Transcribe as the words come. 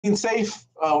being safe,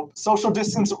 social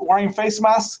distance, wearing face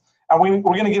masks, and we're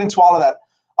going to get into all of that.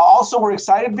 Also, we're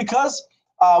excited because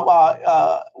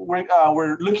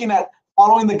we're looking at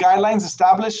following the guidelines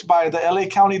established by the LA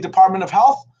County Department of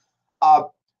Health.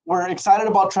 We're excited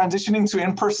about transitioning to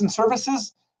in-person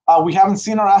services. We haven't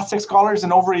seen our Aztec scholars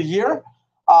in over a year,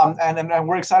 and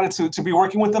we're excited to be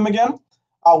working with them again.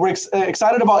 We're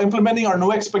excited about implementing our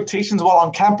new expectations while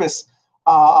on campus.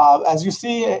 As you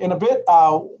see in a bit,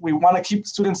 we want to keep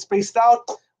students spaced out.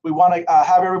 We want to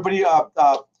have everybody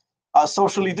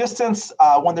socially distanced.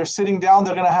 When they're sitting down,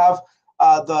 they're going to have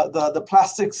the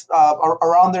plastics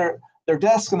around their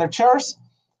desk and their chairs.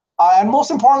 And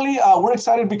most importantly, we're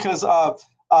excited because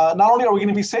not only are we going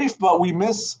to be safe, but we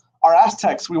miss our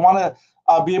Aztecs. We want to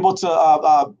be able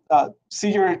to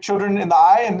see your children in the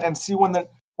eye and see when they're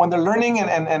learning,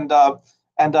 and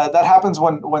that happens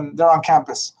when they're on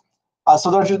campus. So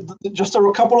there's just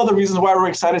a couple other reasons why we're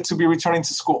excited to be returning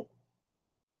to school.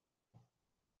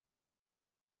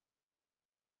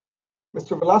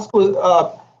 Mr.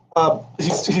 Velasco,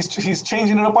 he's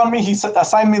changing it up on me. He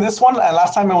assigned me this one, and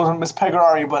last time it was Ms.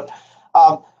 Pegarari. But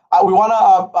we want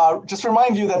to just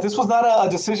remind you that this was not a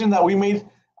decision that we made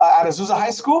at Azusa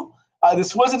High School.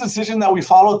 This was a decision that we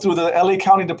followed through the LA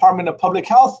County Department of Public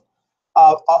Health,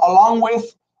 along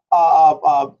with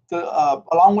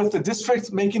the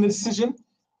district making the decision.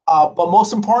 But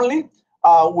most importantly,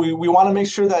 we want to make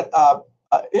sure that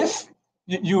if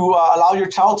you allow your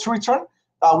child to return,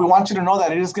 we want you to know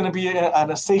that it is going to be in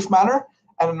a safe manner.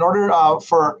 And in order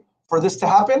for this to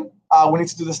happen, we need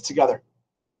to do this together.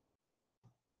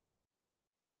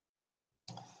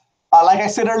 Like I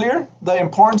said earlier, the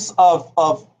importance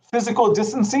of physical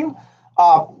distancing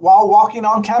while walking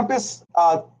on campus,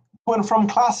 to and from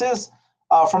classes,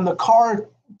 from the car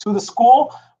to the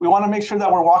school. We want to make sure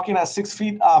that we're walking at 6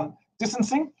 feet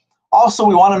distancing. Also,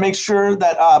 we want to make sure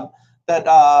that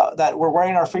that we're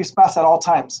wearing our face masks at all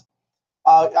times.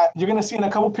 You're going to see in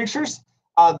a couple pictures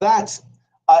that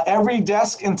every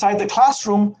desk inside the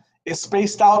classroom is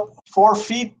spaced out 4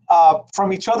 feet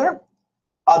from each other.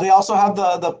 They also have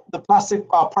the plastic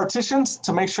partitions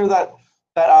to make sure that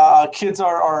kids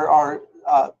are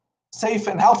safe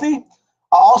and healthy.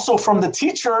 Also, from the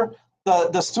teacher,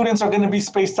 the students are going to be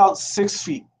spaced out 6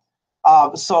 feet.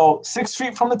 So 6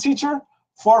 feet from the teacher,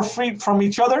 4 feet from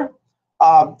each other,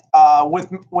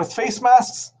 with face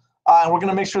masks, and we're going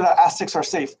to make sure that Aztecs are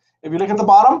safe. If you look at the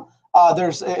bottom,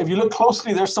 if you look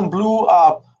closely, there's some blue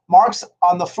marks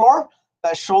on the floor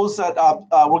that shows that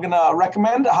we're going to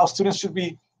recommend how students should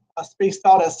be spaced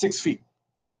out at 6 feet.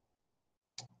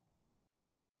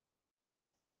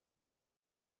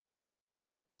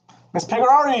 Ms.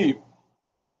 Pegarari.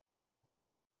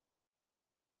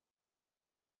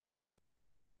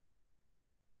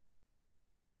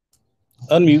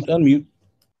 Unmute.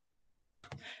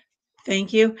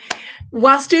 Thank you.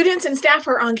 While students and staff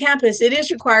are on campus, it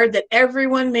is required that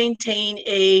everyone maintain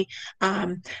a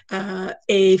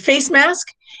face mask,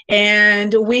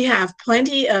 and we have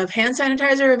plenty of hand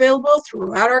sanitizer available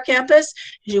throughout our campus.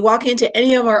 As you walk into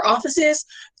any of our offices,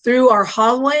 through our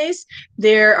hallways,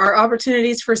 there are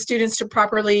opportunities for students to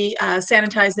properly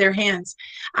sanitize their hands.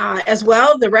 As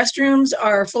well, the restrooms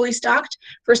are fully stocked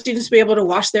for students to be able to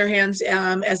wash their hands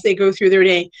as they go through their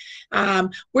day.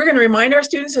 We're going to remind our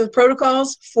students of the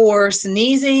protocols for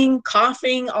sneezing,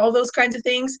 coughing, all those kinds of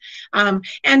things.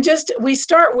 And we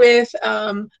start with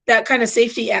that kind of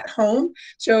safety at home.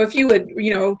 So if you would,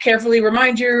 carefully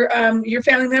remind your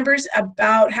family members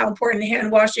about how important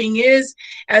hand washing is,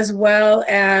 as well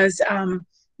as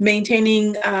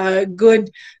maintaining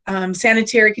good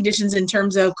sanitary conditions in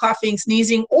terms of coughing,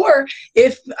 sneezing, or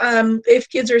if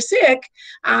kids are sick,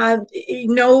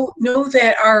 know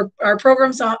that our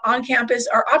programs on campus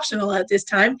are optional at this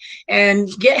time, and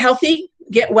get healthy,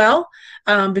 get well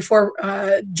before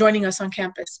joining us on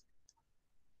campus.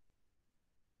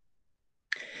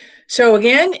 So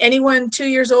again, anyone 2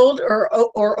 years old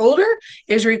or older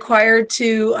is required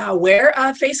to wear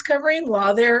a face covering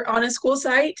while they're on a school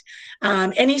site.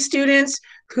 Any students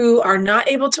who are not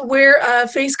able to wear a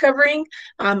face covering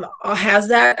has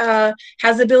the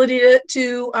ability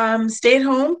to stay at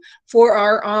home for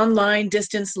our online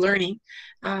distance learning.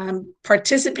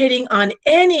 Participating on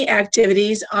any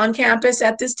activities on campus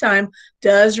at this time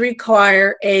does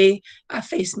require a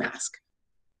face mask.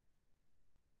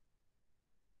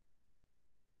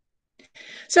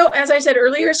 So as I said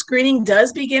earlier, screening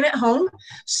does begin at home.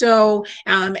 So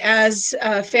as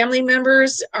family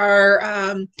members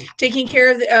are taking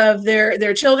care of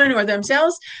their children or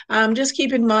themselves, just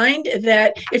keep in mind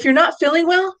that if you're not feeling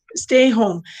well, stay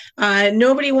home.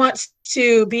 Nobody wants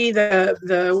to be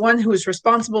the one who is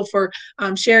responsible for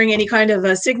sharing any kind of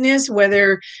a sickness,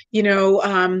 whether, you know,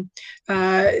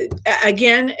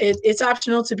 again, it's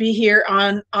optional to be here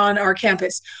on our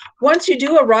campus. Once you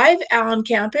do arrive on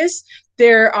campus,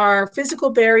 there are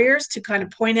physical barriers to kind of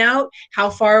point out how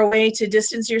far away to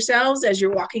distance yourselves as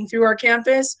you're walking through our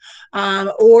campus,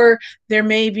 or there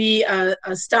may be a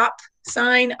stop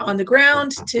sign on the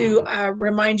ground to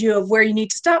remind you of where you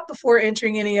need to stop before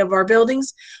entering any of our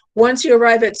buildings. Once you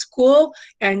arrive at school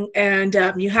and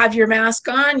you have your mask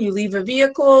on, you leave a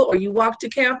vehicle or you walk to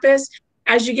campus.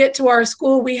 As you get to our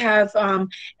school, we have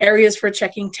areas for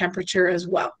checking temperature as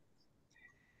well.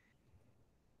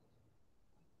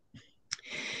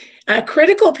 A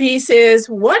critical piece is,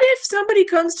 what if somebody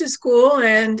comes to school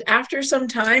and after some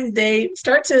time they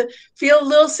start to feel a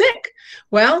little sick?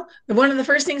 Well, one of the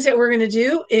first things that we're going to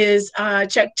do is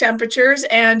check temperatures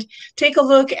and take a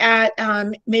look at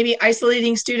maybe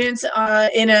isolating students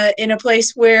in a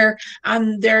place where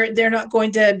they're not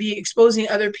going to be exposing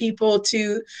other people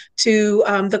to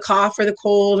the cough or the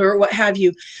cold or what have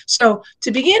you. So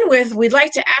to begin with, we'd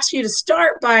like to ask you to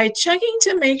start by checking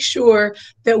to make sure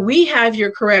that we have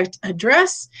your correct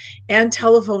address and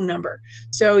telephone number.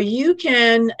 So you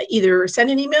can either send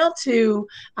an email to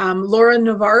Laura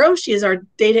Navarro, she is our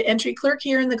data entry clerk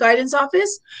here in the guidance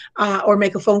office, or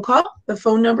make a phone call. The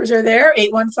phone numbers are there,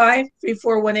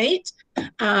 815-3418.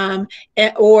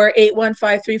 Or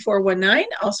 815-3419.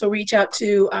 Also reach out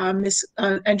to Miss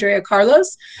Andrea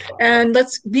Carlos, and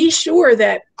let's be sure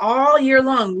that all year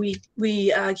long we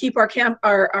keep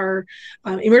our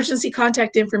emergency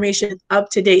contact information up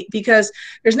to date, because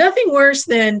there's nothing worse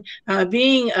than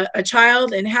being a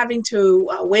child and having to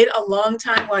wait a long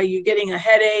time while you're getting a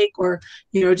headache or,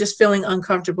 you know, just feeling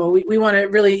uncomfortable. We want to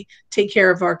really take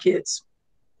care of our kids.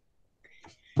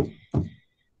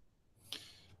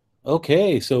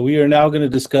 Okay, so we are now going to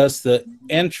discuss the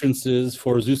entrances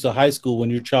for Azusa High School when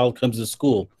your child comes to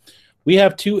school. We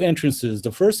have two entrances.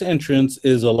 The first entrance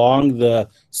is along the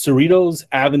Cerritos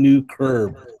Avenue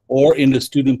curb or in the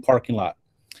student parking lot.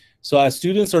 So as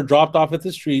students are dropped off at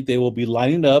the street, they will be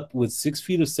lining up with 6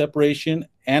 feet of separation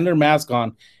and their mask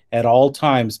on at all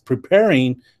times,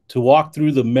 preparing to walk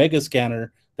through the mega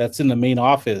scanner that's in the main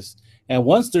office. And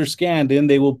once they're scanned in,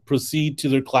 they will proceed to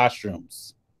their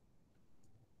classrooms.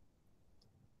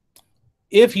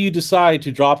 If you decide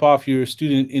to drop off your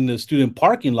student in the student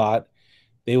parking lot,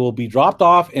 they will be dropped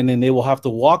off and then they will have to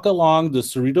walk along the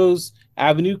Cerritos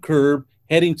Avenue curb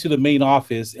heading to the main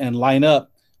office and line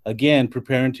up, again,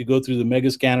 preparing to go through the mega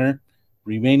scanner,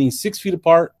 remaining 6 feet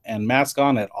apart and mask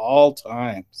on at all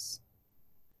times.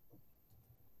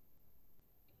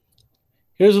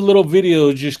 Here's a little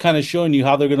video just kind of showing you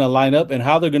how they're going to line up and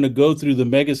how they're going to go through the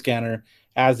mega scanner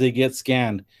as they get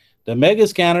scanned. The mega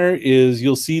scanner is,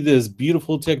 you'll see this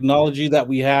beautiful technology that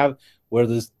we have where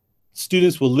the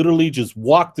students will literally just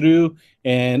walk through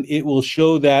and it will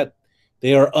show that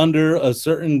they are under a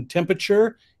certain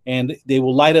temperature and they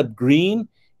will light up green.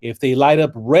 If they light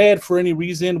up red for any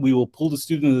reason, we will pull the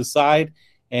student to the side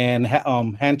and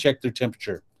hand check their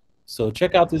temperature. So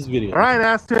check out this video. All right,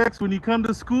 Aztecs, when you come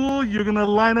to school, you're going to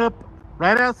line up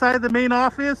right outside the main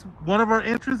office, one of our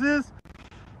entrances,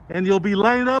 and you'll be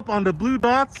lining up on the blue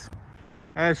dots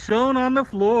as shown on the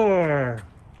floor.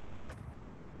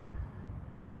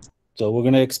 So we're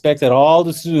going to expect that all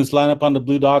the students line up on the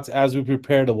blue dots as we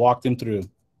prepare to walk them through.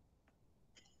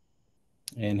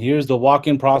 And here's the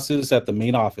walk-in process at the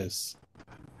main office.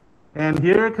 And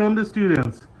here come the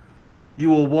students. You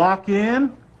will walk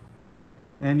in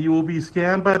and you will be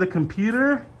scanned by the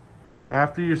computer.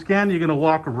 After you're scanned, you're going to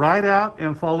walk right out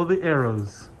and follow the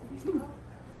arrows.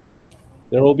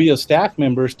 There will be a staff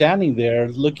member standing there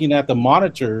looking at the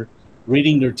monitor,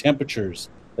 reading their temperatures.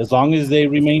 As long as they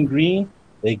remain green,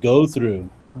 they go through.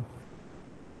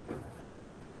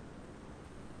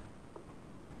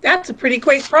 That's a pretty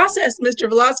quick process, Mr.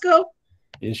 Velasco.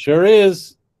 It sure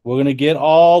is. We're going to get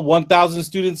all 1,000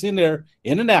 students in there,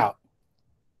 in and out.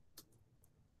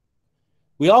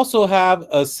 We also have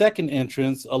a second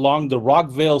entrance along the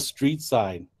Rockvale Street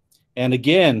side. And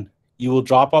again, you will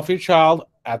drop off your child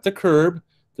at the curb.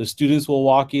 The students will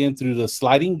walk in through the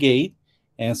sliding gate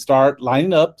and start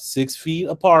lining up 6 feet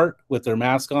apart with their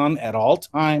mask on at all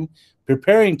time,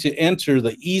 preparing to enter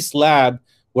the East Lab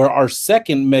where our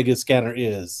second mega scanner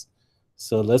is.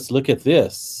 So let's look at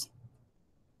this.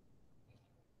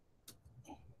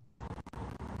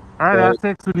 All right,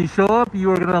 Aztecs, when you show up,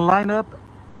 you are going to line up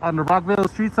on the Rockville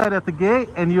Street side at the gate,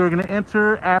 and you are going to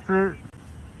enter after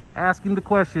asking the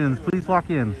questions. Please walk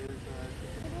in.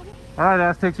 All right,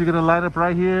 Aztecs, you're going to line up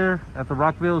right here at the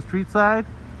Rockville Street side.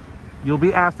 You'll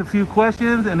be asked a few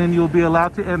questions and then you'll be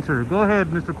allowed to enter. Go ahead,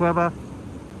 Mr. Cueva.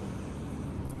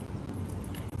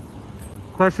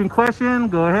 Question,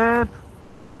 go ahead.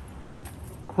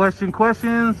 Questions,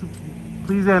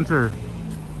 please enter.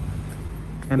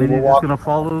 And then you're just gonna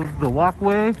follow the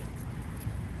walkway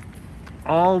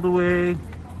all the way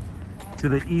to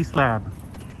the East Lab.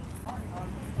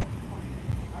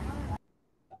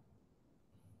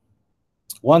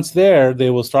 Once there, they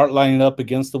will start lining up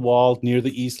against the wall near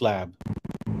the East Lab.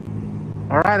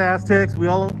 All right, Aztecs, we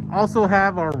also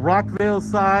have our Rockville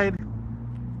side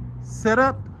set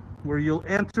up where you'll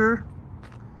enter.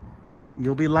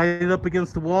 You'll be lining up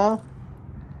against the wall,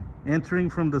 entering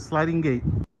from the sliding gate.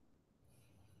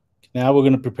 Now we're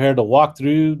going to prepare to walk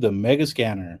through the mega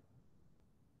scanner.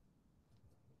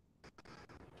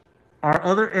 Our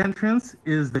other entrance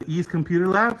is the East Computer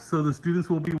Lab, so the students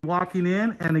will be walking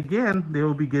in, and again, they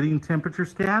will be getting temperature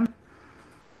scanned.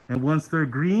 And once they're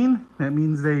green, that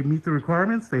means they meet the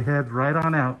requirements, they head right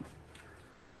on out.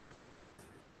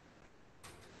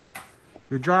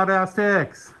 Good job,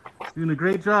 Aztecs. Doing a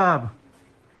great job.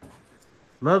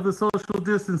 Love the social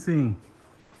distancing.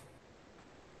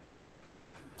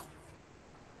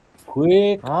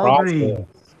 Quick All process. green.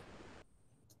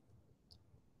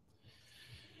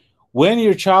 When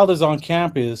your child is on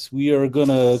campus, we are going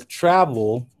to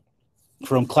travel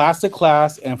from class to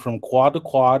class and from quad to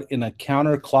quad in a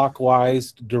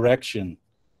counterclockwise direction.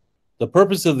 The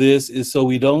purpose of this is so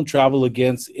we don't travel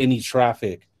against any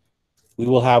traffic. We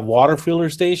will have water filler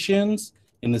stations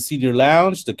in the senior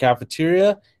lounge, the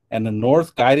cafeteria, and the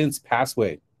north guidance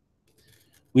passway.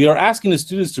 We are asking the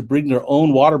students to bring their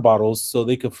own water bottles so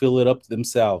they can fill it up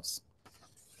themselves.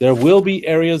 There will be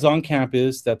areas on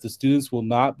campus that the students will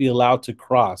not be allowed to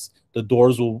cross. The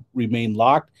doors will remain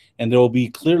locked, and there will be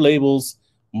clear labels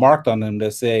marked on them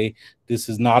that say, "This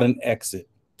is not an exit."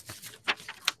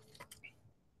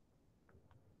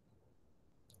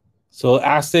 So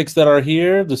Aztecs that are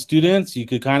here, the students, you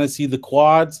could kind of see the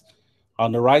quads.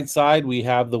 On the right side, we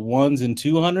have the 1s and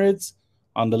 200s.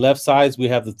 On the left sides, we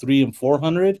have the 3 and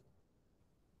 400.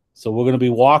 So we're going to be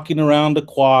walking around the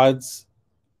quads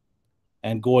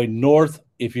and going north.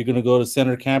 If you're going to go to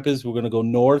center campus, we're going to go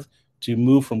north to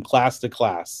move from class to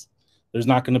class. There's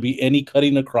not going to be any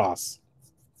cutting across.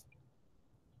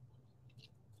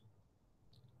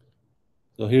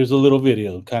 So here's a little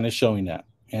video kind of showing that.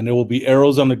 And there will be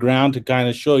arrows on the ground to kind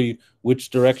of show you which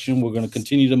direction we're going to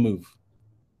continue to move.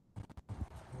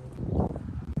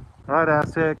 All right,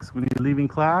 Aztecs, when you're leaving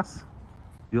class,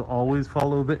 you'll always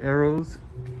follow the arrows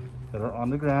that are on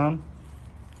the ground,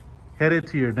 headed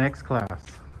to your next class.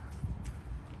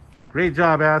 Great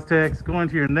job, Aztecs. Going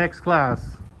to your next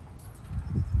class.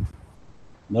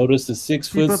 Notice the 6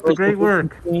 foot. Keep up the great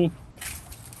work.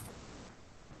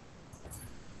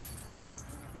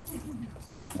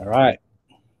 All right.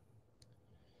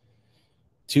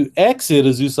 To exit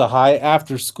Azusa High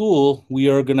after school, we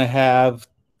are going to have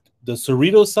the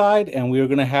Cerrito side and we are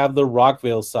going to have the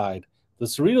Rockville side. The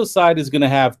Cerrito side is going to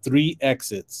have 3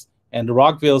 exits and the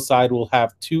Rockville side will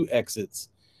have 2 exits.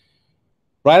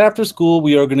 Right after school,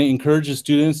 we are going to encourage the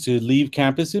students to leave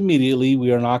campus immediately.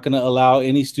 We are not going to allow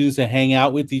any students to hang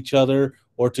out with each other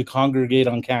or to congregate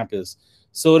on campus.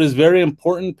 So it is very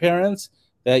important, parents,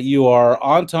 that you are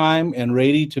on time and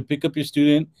ready to pick up your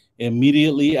student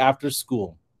immediately after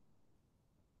school.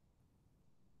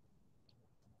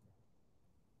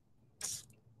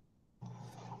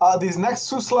 These next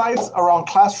 2 slides around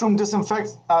classroom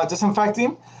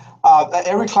disinfecting.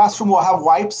 Every classroom will have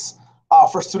wipes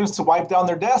for students to wipe down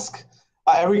their desk.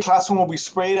 Every classroom will be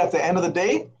sprayed at the end of the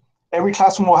day. Every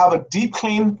classroom will have a deep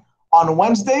clean on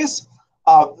Wednesdays.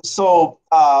 So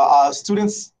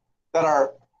students that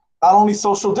are not only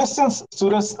social distance,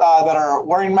 students that are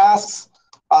wearing masks,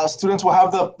 students will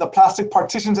have the plastic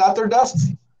partitions at their desks.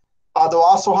 They'll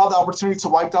also have the opportunity to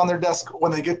wipe down their desk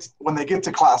when they get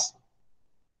to class.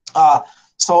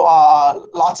 So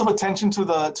lots of attention to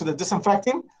the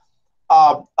disinfecting.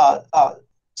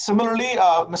 Similarly,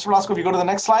 Mr. Velasco, if you go to the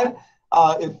next slide,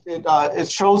 it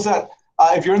shows that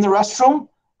if you're in the restroom,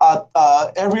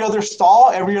 every other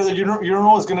stall, every other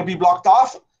urinal is going to be blocked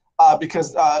off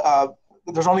because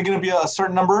there's only going to be a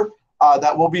certain number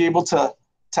that we'll be able to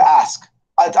ask.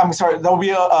 I'm sorry, there will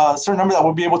be a certain number that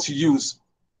we'll be able to use.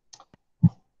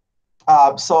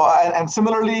 And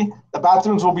similarly, the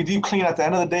bathrooms will be deep clean at the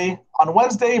end of the day. On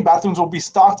Wednesday, bathrooms will be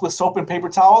stocked with soap and paper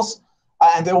towels,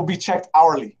 and they will be checked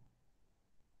hourly.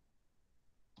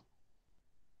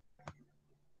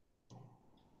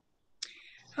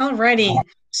 Alrighty.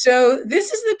 So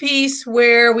this is the piece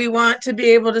where we want to be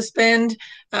able to spend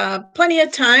plenty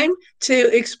of time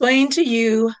to explain to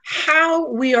you how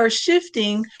we are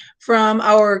shifting from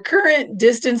our current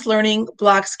distance learning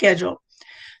block schedule.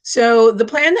 So the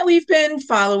plan that we've been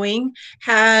following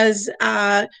has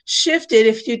shifted.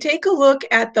 If you take a look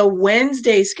at the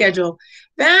Wednesday schedule,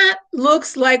 that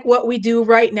looks like what we do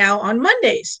right now on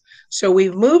Mondays. So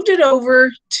we've moved it over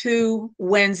to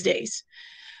Wednesdays.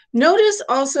 Notice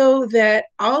also that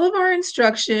all of our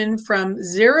instruction from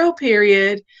 0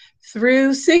 period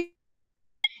through 6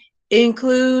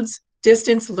 includes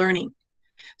distance learning.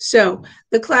 So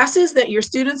the classes that your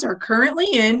students are currently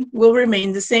in will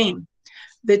remain the same.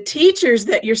 The teachers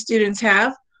that your students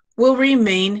have will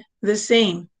remain the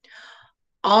same.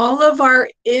 All of our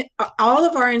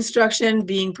instruction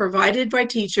being provided by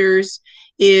teachers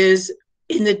is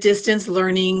in the distance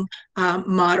learning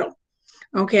model.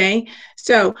 Okay,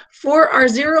 so for our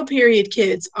 0 period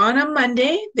kids, on a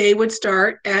Monday, they would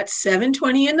start at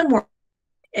 7:20 in the morning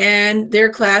and their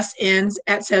class ends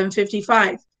at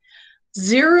 7:55.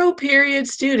 0 period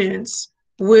students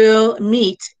will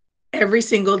meet every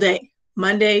single day,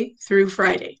 Monday through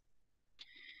Friday.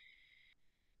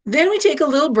 Then we take a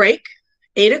little break,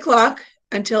 8 o'clock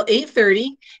until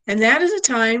 8:30, and that is a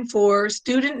time for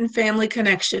student and family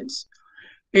connections.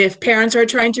 If parents are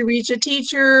trying to reach a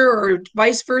teacher or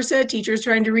vice versa, teachers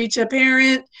trying to reach a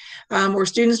parent, or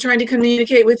students trying to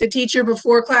communicate with the teacher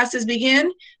before classes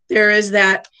begin, there is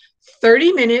that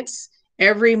 30 minutes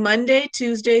every Monday,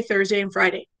 Tuesday, Thursday, and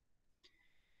Friday.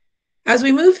 As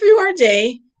we move through our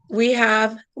day, we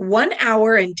have 1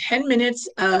 hour and 10 minutes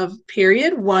of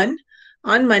period 1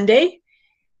 on Monday,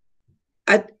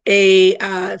 a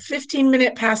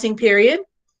 15-minute passing period.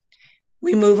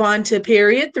 We move on to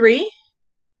period 3.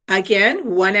 Again,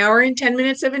 1 hour and 10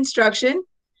 minutes of instruction,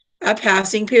 a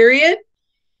passing period,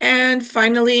 and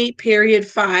finally, period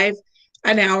 5,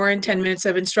 an hour and 10 minutes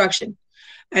of instruction.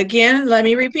 Again, let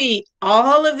me repeat,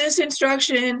 all of this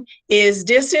instruction is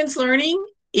distance learning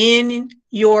in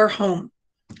your home.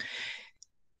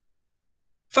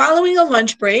 Following a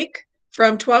lunch break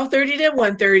from 12:30 to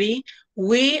 1:30,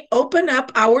 we open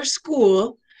up our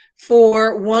school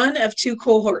for one of 2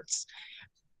 cohorts.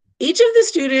 Each of the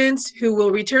students who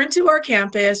will return to our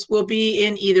campus will be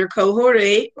in either cohort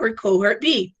A or cohort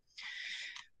B.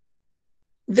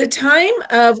 The time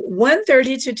of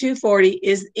 1:30 to 2:40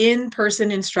 is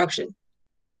in-person instruction.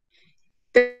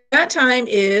 That time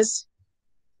is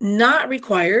not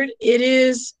required. It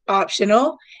is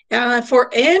optional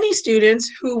for any students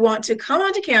who want to come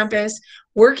onto campus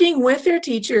working with their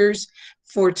teachers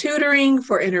for tutoring,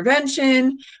 for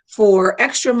intervention, for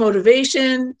extra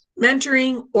motivation,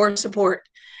 mentoring, or support.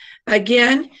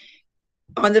 Again,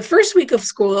 on the first week of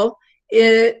school,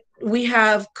 we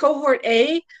have cohort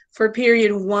A for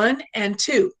period 1 and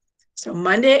 2. So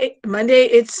Monday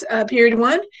it's period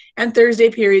 1, and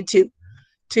Thursday period 2.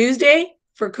 Tuesday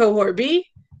for cohort B,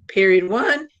 period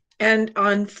 1, and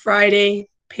on Friday,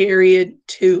 period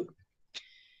 2.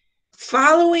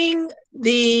 Following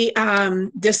the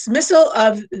dismissal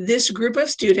of this group of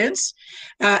students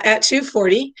at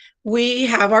 2:40, we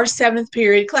have our 7th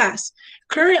period class.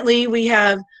 Currently, we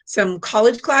have some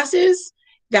college classes,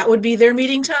 that would be their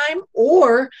meeting time,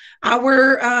 or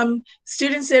our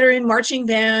students that are in marching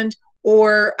band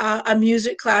or a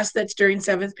music class that's during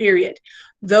 7th period.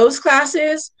 Those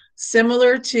classes,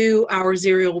 similar to our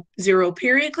zero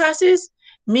period classes,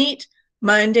 meet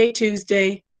Monday,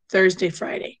 Tuesday, Thursday,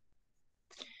 Friday.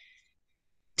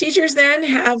 Teachers then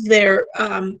have their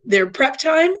prep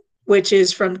time, which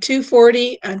is from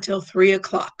 2:40 until 3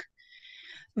 o'clock.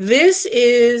 This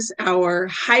is our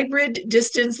hybrid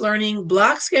distance learning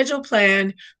block schedule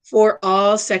plan for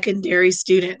all secondary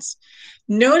students.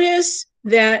 Notice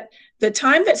that the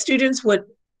time that students would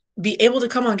be able to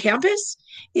come on campus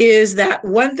is that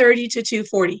 1:30 to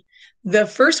 2:40. The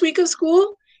first week of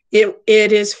school, it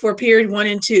is for period 1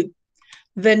 and 2.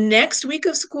 The next week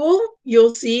of school,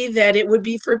 you'll see that it would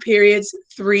be for periods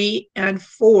 3 and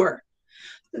 4.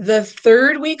 The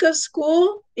third week of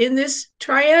school in this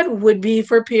triad would be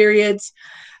for periods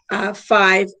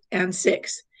 5 and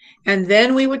 6. And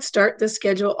then we would start the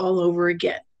schedule all over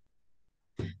again.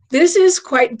 This is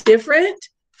quite different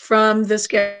from the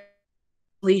schedule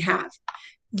we have.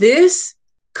 This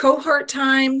cohort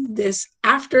time, this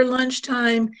after lunch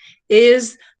time,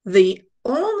 is the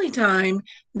only time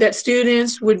that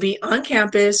students would be on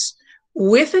campus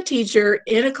with a teacher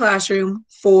in a classroom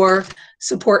for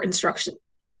support instruction.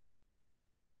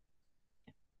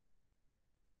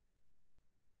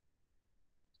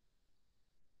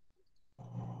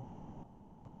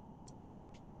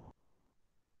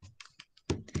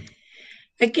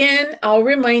 Again, I'll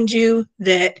remind you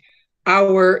that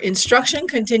our instruction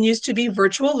continues to be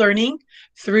virtual learning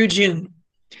through June.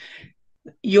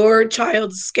 Your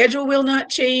child's schedule will not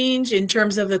change in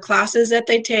terms of the classes that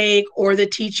they take or the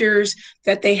teachers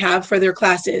that they have for their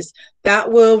classes.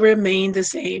 That will remain the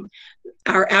same.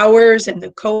 Our hours and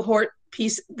the cohort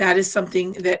piece, that is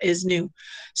something that is new.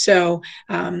 So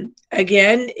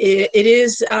again, it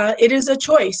is a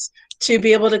choice to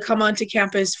be able to come onto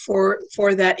campus for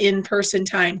that in-person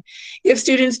time. If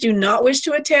students do not wish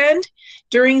to attend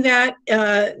during that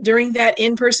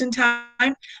in-person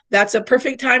time, that's a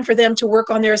perfect time for them to work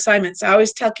on their assignments. I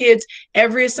always tell kids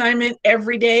every assignment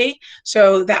every day,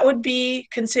 so that would be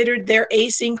considered their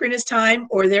asynchronous time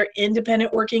or their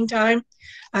independent working time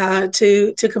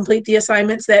to complete the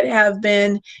assignments that have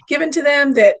been given to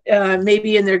them that may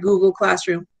be in their Google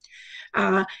Classroom.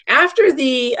 After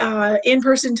the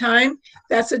in-person time,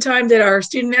 that's the time that our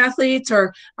student athletes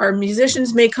or our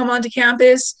musicians may come onto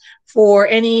campus for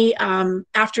any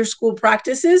after-school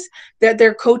practices that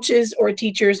their coaches or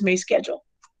teachers may schedule.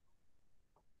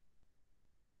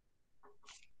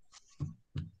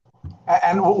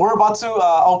 And we're about to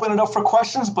open it up for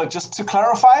questions, but just to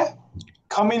clarify,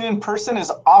 coming in person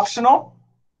is optional,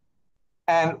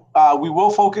 and we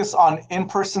will focus on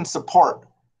in-person support.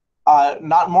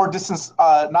 Not more distance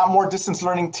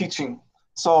learning teaching.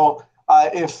 So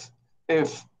if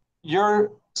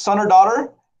your son or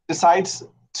daughter decides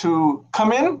to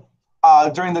come in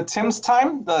during the TIMS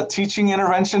time, the teaching,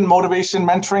 intervention, motivation,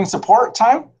 mentoring, support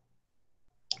time,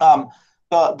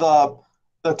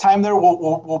 the time there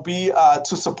will be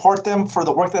to support them for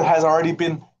the work that has already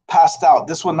been passed out.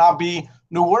 This will not be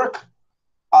new work.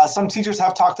 Some teachers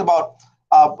have talked about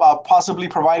possibly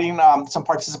providing some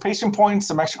participation points,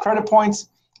 some extra credit points,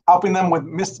 helping them with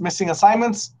missing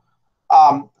assignments.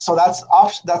 So that's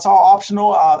all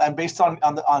optional and based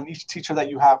on each teacher that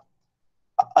you have.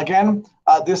 Again,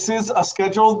 this is a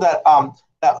schedule that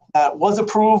was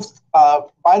approved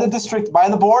by the district, by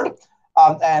the board,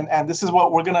 and this is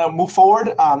what we're going to move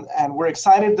forward. And we're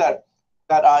excited that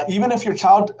even if your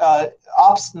child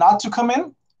opts not to come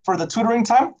in for the tutoring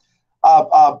time,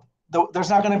 there's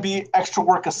not going to be extra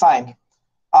work assigned.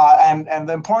 And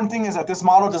the important thing is that this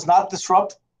model does not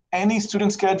disrupt any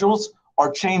student schedules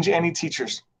or change any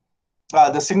teachers.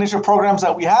 The signature programs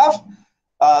that we have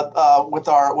with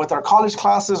our college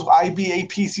classes, IB, AP,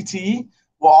 CTE,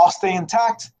 will all stay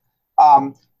intact.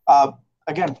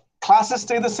 Again, classes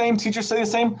stay the same, teachers stay the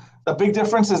same. The big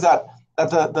difference is that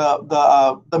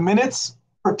the minutes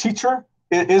per teacher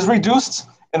is reduced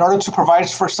in order to provide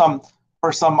for some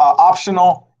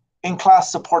optional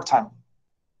in-class support time.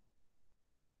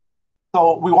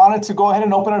 So we wanted to go ahead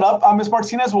and open it up. Ms.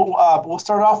 Martinez, we'll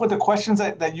start off with the questions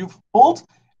that you've pulled, and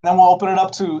then we'll open it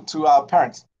up to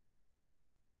parents.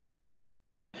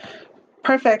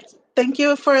 Perfect. Thank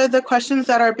you for the questions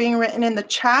that are being written in the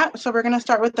chat. So we're going to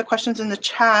start with the questions in the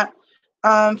chat.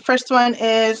 First one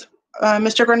is,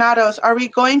 Mr. Granados, are we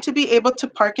going to be able to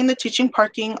park in the teaching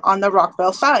parking on the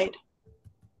Rockville side?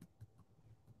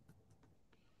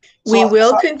 We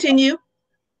will continue.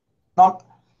 So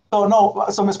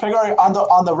Ms. Pegari,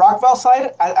 on the Rockville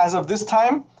side, as of this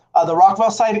time, the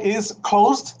Rockville side is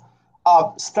closed.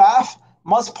 Staff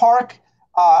must park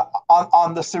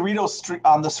on the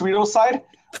Cerritos side,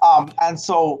 and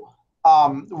so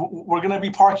we're going to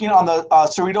be parking on the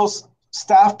Cerritos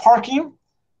staff parking.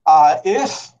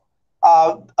 If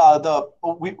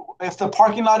the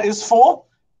parking lot is full,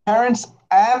 parents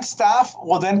and staff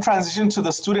will then transition to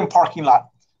the student parking lot.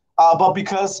 But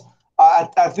because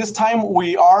at this time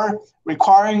we are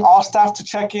requiring all staff to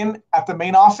check in at the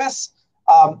main office,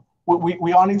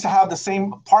 we all need to have the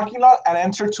same parking lot and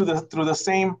enter through the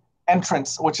same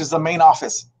entrance, which is the main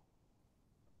office.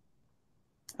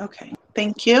 Okay,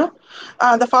 thank you.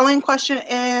 The following question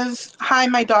is, hi,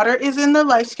 my daughter is in the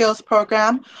life skills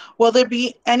program. Will there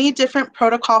be any different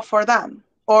protocol for them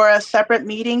or a separate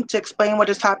meeting to explain what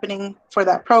is happening for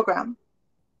that program?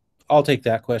 I'll take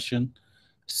that question.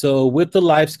 So with the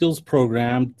life skills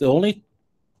program,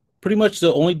 pretty much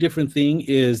the only different thing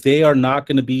is they are not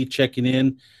going to be checking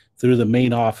in through the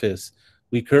main office.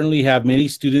 We currently have many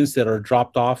students that are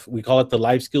dropped off. We call it the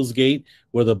life skills gate,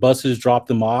 where the buses drop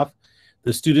them off.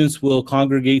 The students will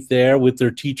congregate there with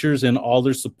their teachers and all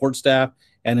their support staff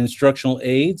and instructional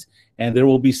aides, and there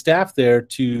will be staff there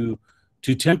to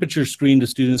temperature screen the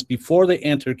students before they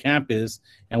enter campus.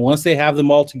 And once they have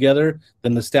them all together,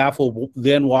 then the staff will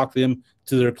then walk them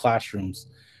to their classrooms.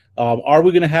 Are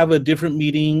we going to have a different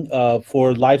meeting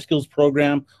for life skills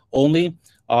program only?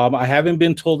 I haven't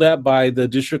been told that by the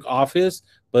district office,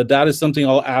 but that is something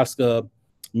I'll ask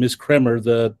Ms. Kremer,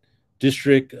 the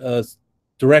district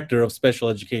director of special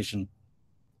education.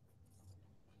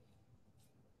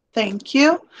 Thank you.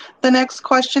 The next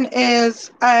question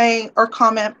is, or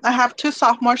comment, I have 2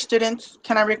 sophomore students.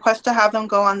 Can I request to have them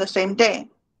go on the same day?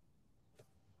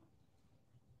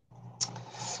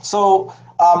 So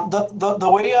the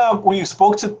way we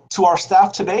spoke to our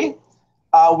staff today,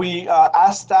 we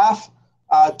asked staff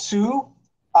to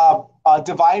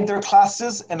divide their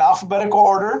classes in alphabetical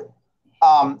order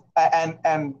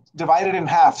and divide it in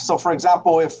half. So for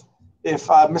example, if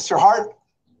Mr. Hart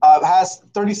has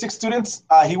 36 students,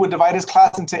 he would divide his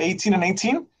class into 18 and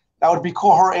 18. That would be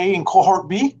cohort A and cohort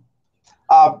B.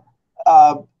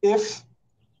 If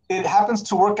it happens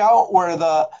to work out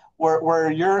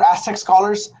where your Aztec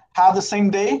scholars have the same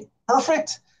day,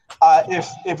 perfect.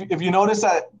 If you notice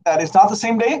that it's not the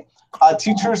same day,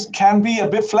 teachers can be a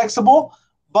bit flexible,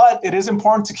 but it is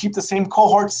important to keep the same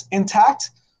cohorts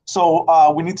intact. So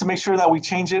we need to make sure that we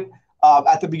change it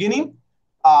at the beginning.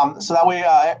 So that way,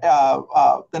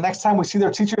 the next time we see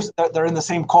their teachers, they're in the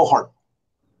same cohort.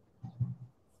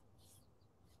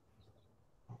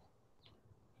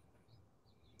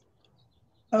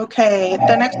 Okay,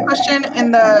 the next question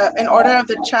in order of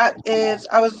the chat is,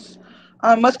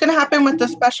 what's going to happen with the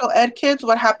special ed kids?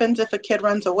 What happens if a kid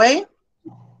runs away?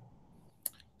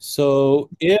 So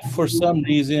if for some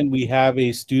reason we have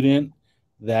a student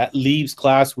that leaves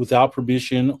class without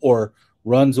permission or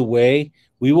runs away,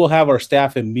 we will have our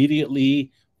staff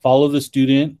immediately follow the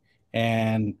student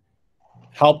and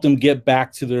help them get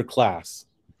back to their class.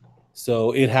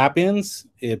 So it happens,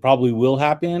 it probably will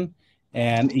happen,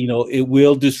 and it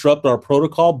will disrupt our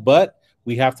protocol, but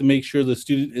we have to make sure the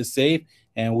student is safe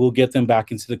and we'll get them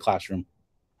back into the classroom.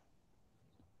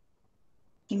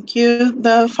 Thank you.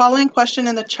 The following question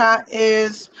in the chat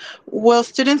is, will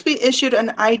students be issued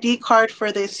an ID card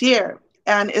for this year?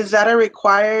 And is that a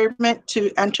requirement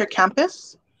to enter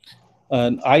campus?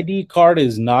 An ID card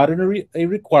is not a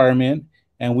requirement,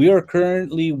 and we are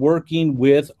currently working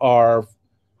with our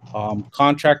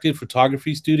contracted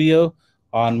photography studio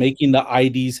on making the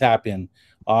IDs happen.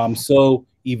 So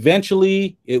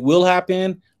eventually it will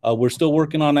happen. We're still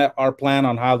working on our plan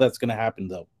on how that's going to happen,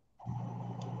 though.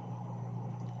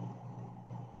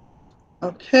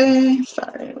 Okay,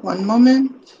 sorry, one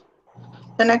moment.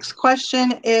 The next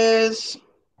question is,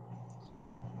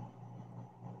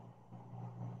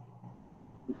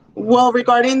 well,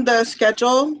 regarding the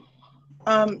schedule,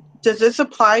 does this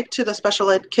apply to the special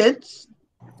ed kids?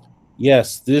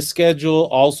 Yes, this schedule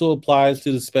also applies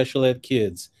to the special ed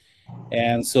kids.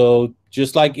 And so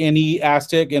just like any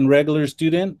Aztec and regular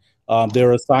student,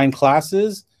 they're assigned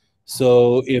classes.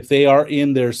 So if they are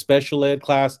in their special ed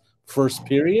class first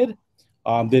period,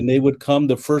 then they would come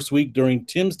the first week during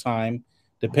Tim's time,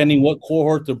 depending what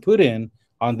cohort they're put in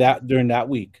on that during that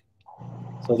week.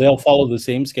 So they'll follow the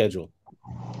same schedule.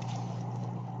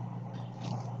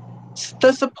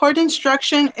 The support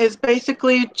instruction is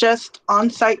basically just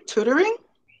on-site tutoring?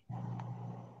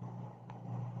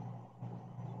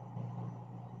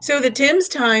 So the Tim's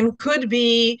time could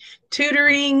be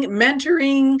tutoring,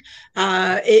 mentoring.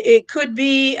 It could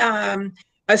be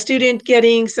a student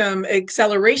getting some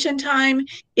acceleration time.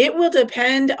 It will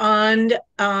depend on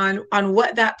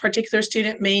what that particular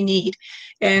student may need.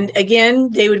 And again,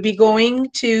 they would be going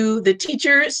to the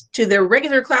teachers, to their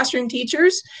regular classroom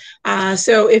teachers.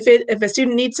 So if a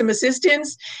student needs some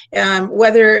assistance,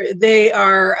 whether they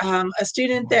are a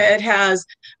student that has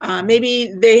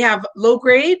maybe they have low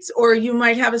grades, or you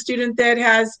might have a student that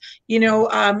has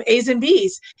A's and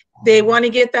B's. They want to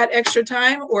get that extra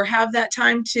time or have that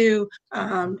time to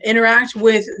interact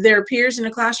with their peers in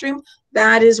a classroom.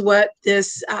 That is what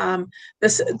this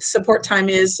support time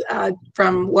is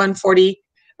from 1:40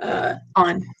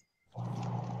 on.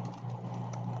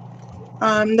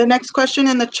 The next question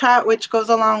in the chat, which goes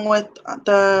along with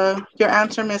your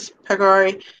answer, Ms.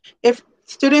 Pegori, if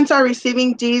students are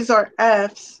receiving D's or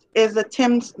F's, is the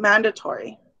TIMS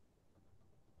mandatory?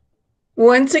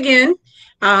 Once again,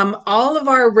 all of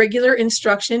our regular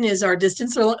instruction is our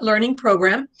distance learning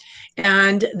program,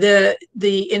 and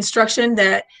the instruction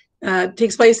that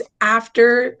takes place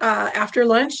after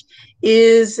lunch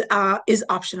is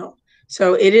optional.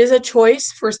 So it is a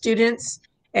choice for students.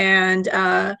 And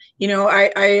I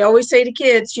always say to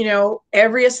kids,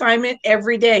 every assignment,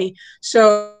 every day.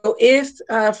 So if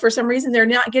for some reason they're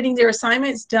not getting their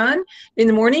assignments done in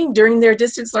the morning during their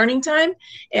distance learning time,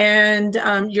 and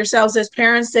yourselves as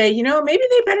parents say, maybe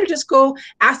they better just go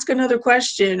ask another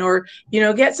question, or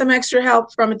get some extra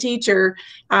help from a teacher,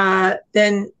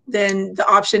 then the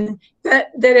option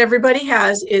that everybody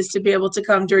has is to be able to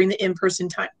come during the in-person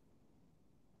time.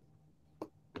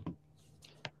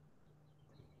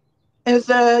 Is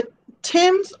the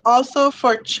TIMS also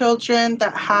for children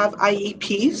that have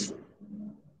IEPs?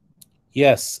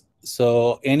 Yes.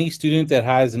 So any student that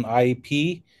has an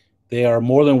IEP, they are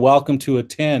more than welcome to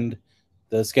attend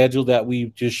the schedule that we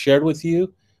just shared with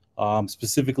you,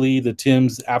 specifically the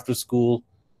TIMS after school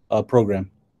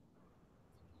program.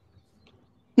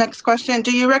 Next question.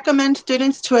 Do you recommend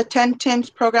students to attend TIMS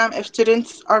program if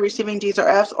students are receiving D's or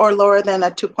F's or lower than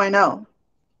a 2.0?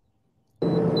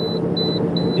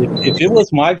 If it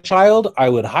was my child, I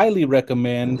would highly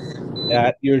recommend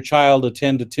that your child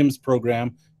attend the TIMS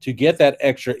program to get that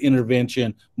extra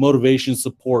intervention, motivation,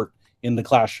 support in the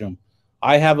classroom.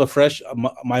 I have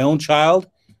my own child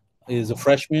is a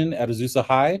freshman at Azusa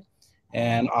High,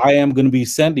 and I am going to be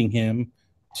sending him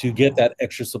to get that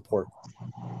extra support.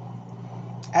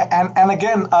 And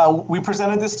again, we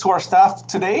presented this to our staff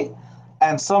today,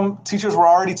 and some teachers were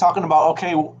already talking about,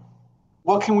 okay,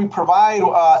 what can we provide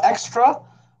extra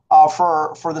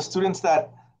for the students that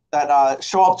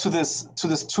show up to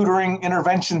this tutoring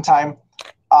intervention time.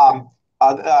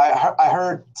 I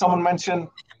heard someone mention,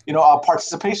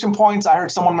 participation points. I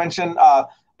heard someone mention,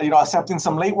 accepting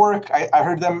some late work. I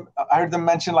heard them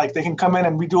mention like they can come in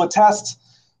and redo a test.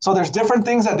 So there's different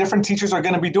things that different teachers are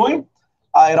going to be doing.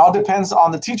 It all depends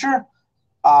on the teacher.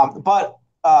 But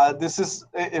this is,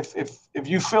 if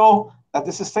you feel that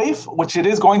this is safe, which it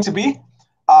is going to be,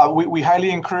 we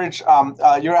highly encourage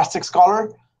your Aztec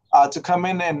Scholar to come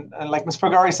in and like Ms.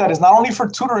 Pagari said, it's not only for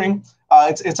tutoring,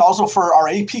 it's also for our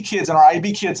AP kids and our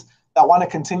IB kids that want to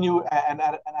continue and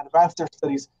advance their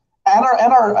studies, and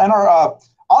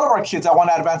all of our kids that want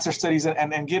to advance their studies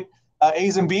and get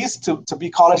A's and B's to be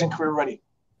college and career ready.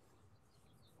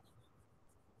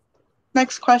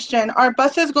 Next question. Are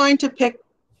buses going to pick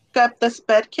up the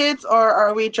SPED kids, or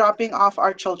are we dropping off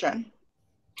our children?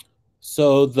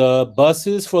 So the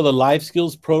buses for the Life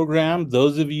Skills program,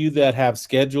 those of you that have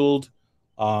scheduled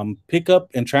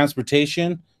pickup and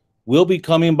transportation will be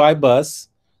coming by bus.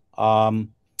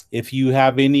 If you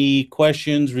have any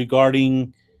questions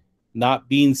regarding not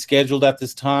being scheduled at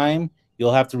this time,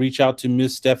 you'll have to reach out to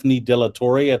Miss Stephanie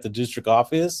Delatorre at the district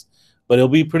office, but it'll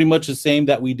be pretty much the same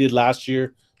that we did last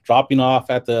year, dropping off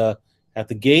at the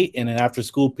gate and then after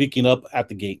school picking up at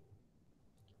the gate.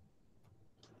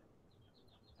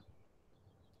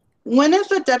 When is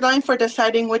the deadline for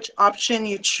deciding which option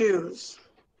you choose?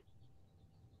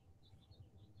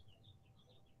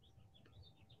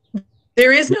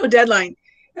 There is no deadline.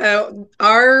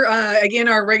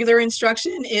 Our regular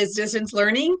instruction is distance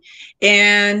learning,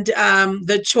 and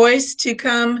the choice to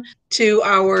come to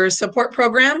our support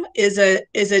program is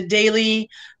a daily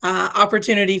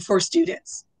opportunity for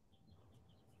students.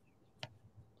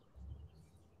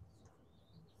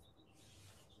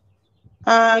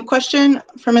 Question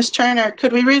for Ms. Turner.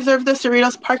 Could we reserve the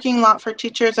Cerritos parking lot for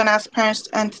teachers and ask parents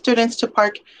and students to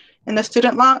park in the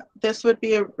student lot? This would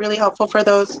be really helpful for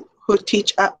those who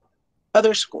teach at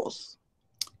other schools.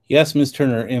 Yes, Ms.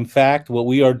 Turner. In fact, what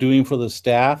we are doing for the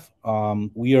staff,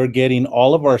 we are getting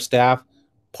all of our staff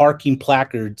parking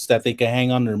placards that they can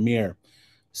hang on their mirror.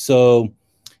 So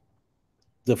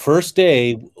the first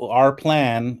day, our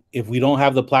plan, if we don't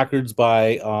have the placards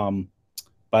by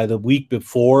the week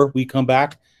before we come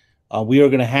back, we are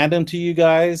going to hand them to you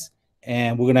guys,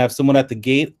 and we're going to have someone at the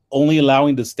gate only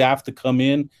allowing the staff to come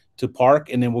in to park,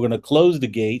 and then we're going to close the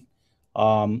gate,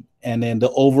 and then the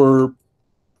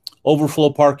overflow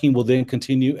parking will then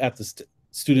continue at the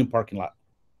student parking lot.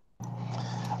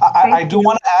 I do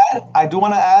want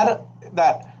to add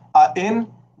that in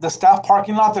the staff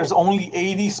parking lot, there's only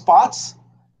 80 spots,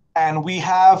 and we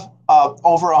have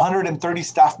over 130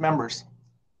 staff members.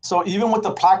 So even with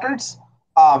the placards,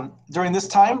 during this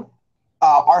time,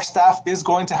 our staff is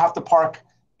going to have to park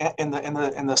in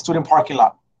the student parking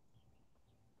lot.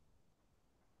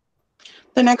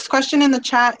 The next question in the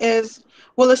chat is,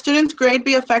 will a student's grade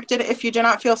be affected if you do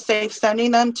not feel safe sending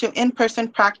them to in-person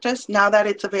practice now that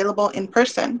it's available in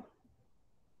person?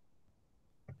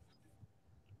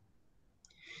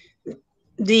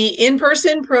 The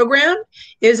in-person program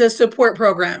is a support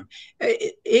program.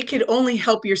 It could only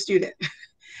help your student.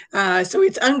 So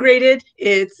it's ungraded,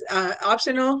 it's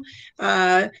optional.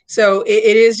 So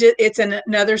it's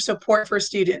another support for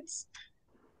students.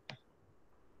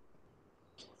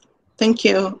 Thank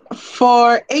you.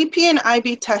 For AP and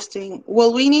IB testing,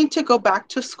 will we need to go back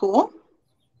to school?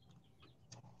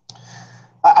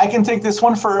 I can take this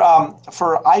one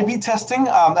for IB testing,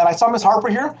 and I saw Ms. Harper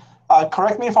here.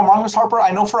 Correct me if I'm wrong, Ms. Harper. I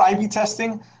know for IB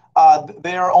testing,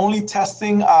 they are only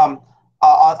testing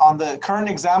on the current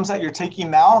exams that you're taking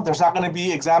now. There's not going to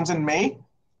be exams in May.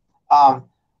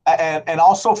 And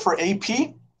also for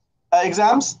AP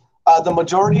exams, the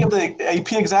majority of the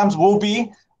AP exams will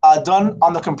be done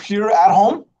on the computer at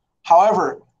home.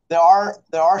 However, there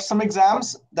are some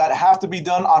exams that have to be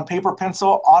done on paper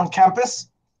pencil on campus.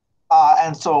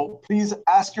 And so please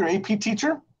ask your AP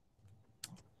teacher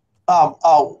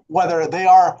whether they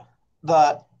are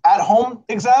the at-home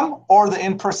exam or the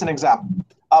in-person exam.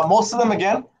 Most of them,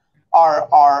 again, are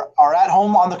at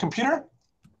home on the computer,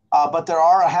 but there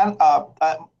are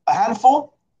a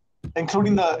handful,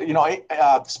 including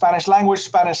the Spanish language,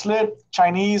 Spanish lit,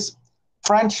 Chinese,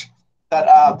 French,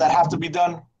 that have to be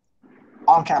done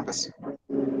on campus.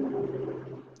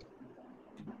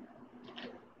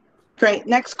 Great.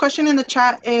 Next question in the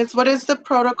chat is, what is the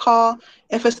protocol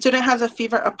if a student has a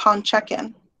fever upon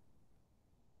check-in?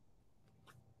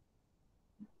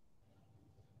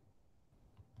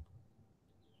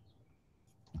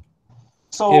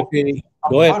 So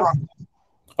go ahead.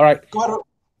 All right. Go ahead.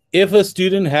 If a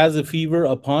student has a fever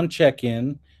upon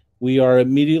check-in, we are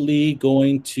immediately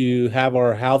going to have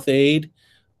our health aide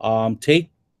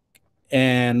take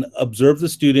and observe the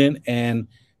student and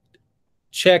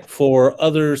check for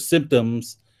other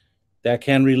symptoms that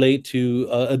can relate to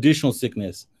additional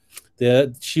sickness.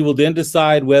 She will then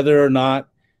decide whether or not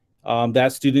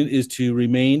that student is to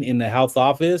remain in the health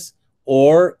office,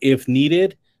 or if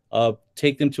needed,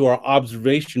 take them to our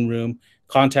observation room,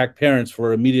 contact parents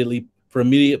for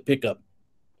immediate pickup.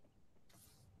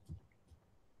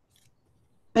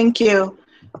 Thank you.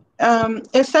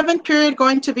 Is seventh period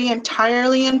going to be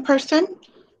entirely in person?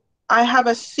 I have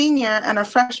a senior and a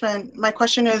freshman. My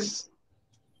question is,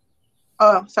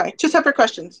 oh, sorry, two separate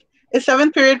questions. Is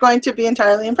seventh period going to be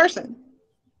entirely in person?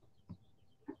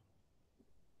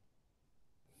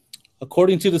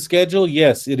 According to the schedule,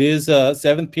 yes, it is.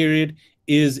 Seventh period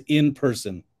is in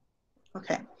person.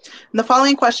 Okay. And the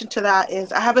following question to that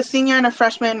is, I have a senior and a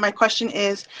freshman. My question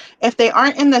is, if they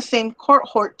aren't in the same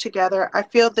cohort together, I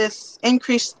feel this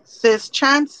increases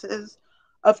chances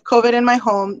of COVID in my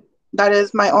home. That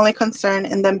is my only concern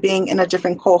in them being in a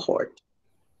different cohort.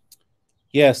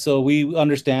 Yeah, so we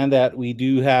understand that we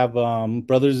do have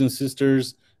brothers and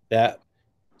sisters that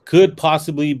could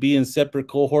possibly be in separate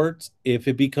cohorts. If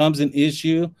it becomes an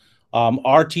issue,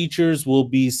 our teachers will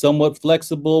be somewhat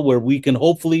flexible where we can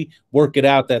hopefully work it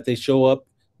out that they show up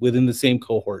within the same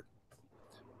cohort.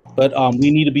 But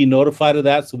we need to be notified of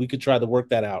that so we could try to work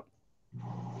that out.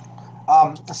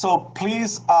 So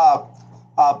please,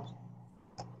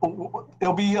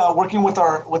 it'll be working with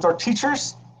our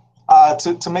teachers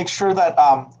to make sure that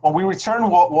when we return,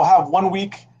 we'll have 1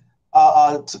 week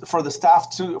for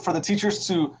the teachers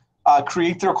to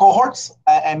create their cohorts,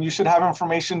 and you should have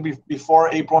information before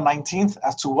April 19th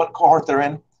as to what cohort they're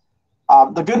in.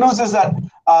 The good news is that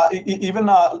even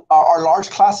our large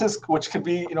classes, which could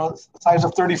be size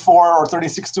of 34 or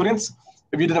 36 students,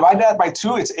 if you divide that by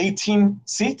 2, it's 18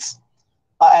 seats,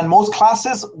 and most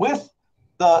classes with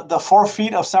the 4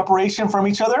 feet of separation from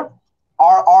each other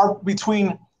are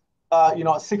between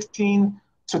 16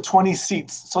 to 20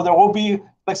 seats. So there will be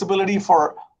flexibility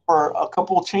for a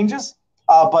couple of changes,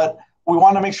 but we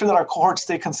want to make sure that our cohorts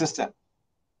stay consistent.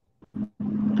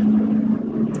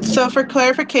 So for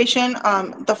clarification,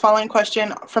 the following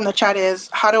question from the chat is,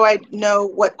 how do I know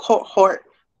what cohort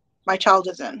my child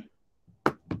is in?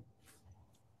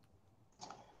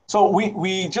 So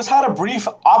we just had a brief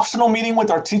optional meeting with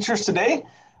our teachers today.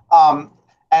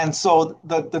 And so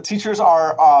the teachers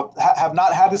have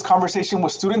not had this conversation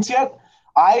with students yet.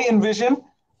 I envision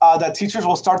that teachers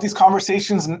will start these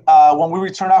conversations when we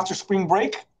return after spring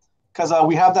break, because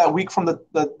we have that week from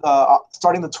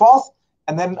starting the 12th,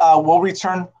 and then we'll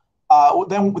return.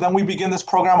 Then we begin this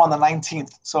program on the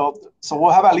 19th. So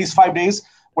we'll have at least 5 days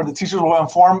where the teachers will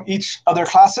inform each of their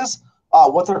classes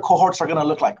what their cohorts are going to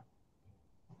look like.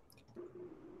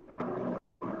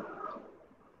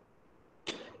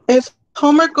 Is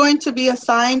homework going to be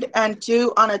assigned and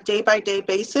due on a day-by-day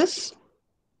basis?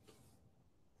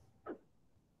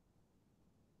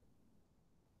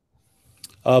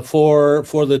 For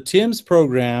the TIMS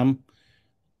program,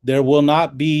 there will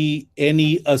not be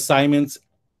any assignments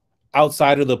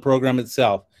outside of the program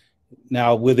itself.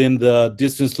 Now, within the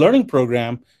distance learning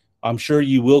program, I'm sure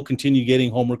you will continue getting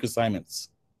homework assignments.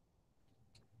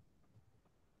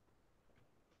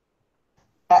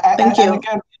 Thank you.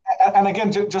 And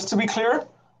again, just to be clear,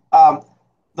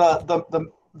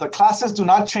 the classes do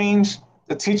not change.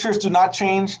 The teachers do not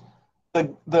change.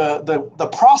 The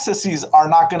processes are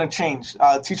not going to change.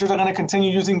 Teachers are going to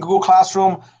continue using Google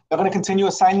Classroom. They're going to continue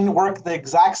assigning work the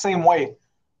exact same way.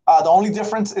 The only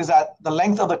difference is that the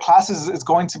length of the classes is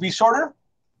going to be shorter.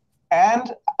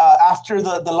 And after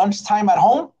the lunchtime at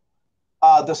home,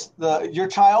 your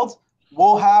child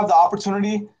will have the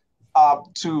opportunity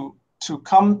to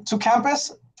come to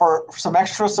campus for some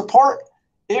extra support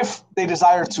if they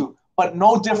desire to. But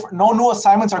no new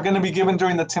assignments are going to be given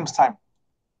during the TIMS time,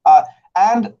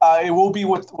 and it will be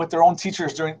with their own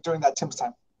teachers during that TIMS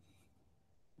time.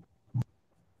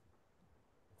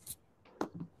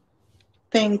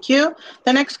 Thank you.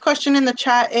 The next question in the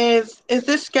chat is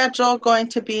this schedule going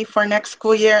to be for next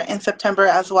school year in September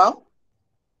as well?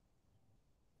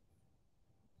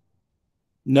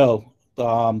 No,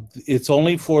 it's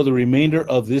only for the remainder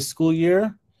of this school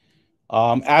year.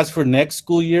 As for next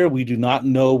school year, we do not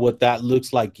know what that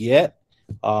looks like yet.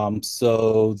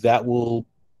 So that will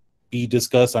be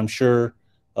discussed, I'm sure,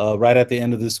 right at the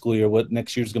end of this school year, what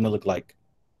next year is going to look like.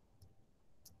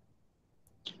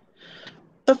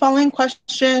 The following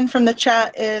question from the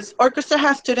chat is, orchestra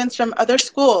has students from other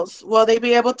schools. Will they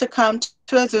be able to come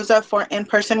to Azusa for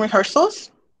in-person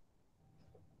rehearsals?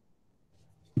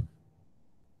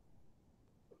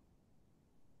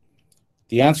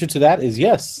 The answer to that is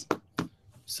yes.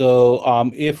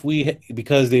 So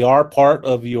because they are part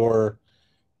of your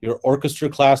orchestra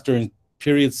class during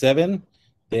period 7,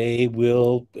 they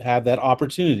will have that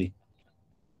opportunity.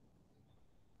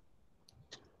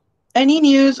 Any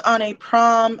news on a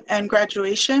prom and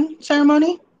graduation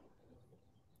ceremony?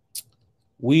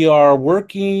 We are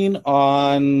working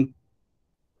on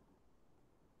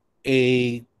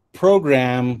a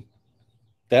program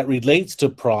that relates to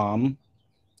prom.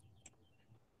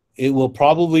 It will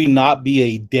probably not be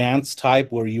a dance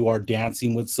type where you are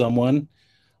dancing with someone.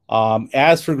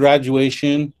 As for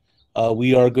graduation,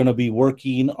 we are going to be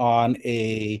working on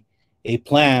a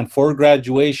plan for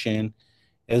graduation.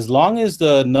 As long as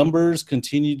the numbers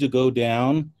continue to go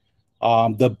down,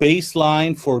 the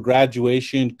baseline for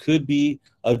graduation could be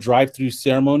a drive-through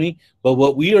ceremony. But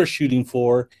what we are shooting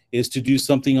for is to do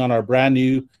something on our brand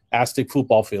new Aztec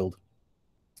football field.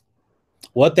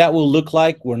 What that will look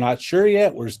like, we're not sure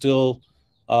yet. We're still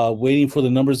waiting for the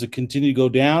numbers to continue to go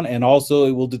down. And also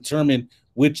it will determine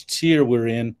which tier we're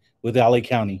in with LA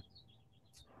County.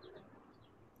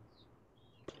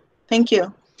 Thank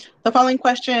you. The following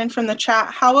question from the chat,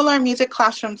 how will our music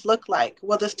classrooms look like?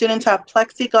 Will the students have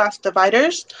plexiglass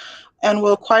dividers? And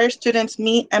will choir students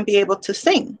meet and be able to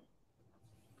sing?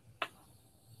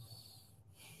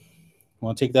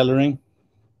 Want to take that, Lorraine?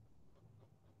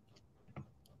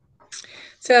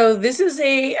 So this is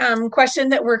a question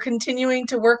that we're continuing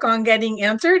to work on getting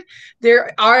answered.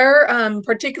 There are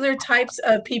particular types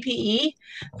of PPE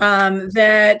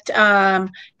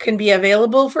that can be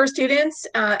available for students.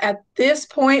 At this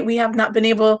point, we have not been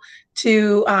able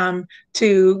to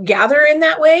gather in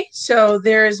that way. So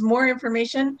there's more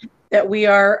information that we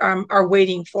are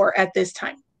waiting for at this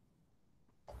time.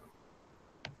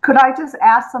 Could I just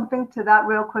add something to that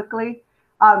real quickly?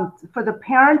 For the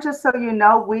parent, just so you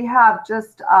know, we have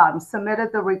just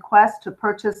submitted the request to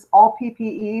purchase all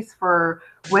PPEs for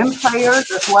wind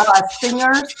players as well as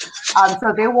singers.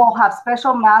 So they will have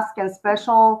special masks and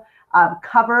special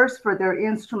covers for their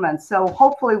instruments. So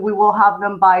hopefully we will have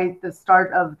them by the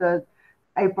start of the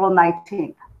April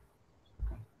 19th.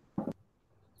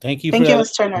 Thank you. Thank you,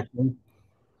 Ms. Turner.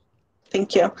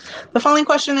 Thank you. The following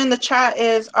question in the chat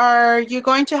is, are you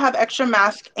going to have extra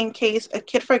masks in case a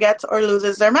kid forgets or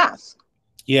loses their mask?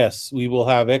 Yes, we will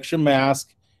have extra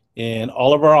masks in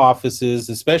all of our offices,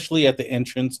 especially at the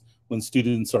entrance when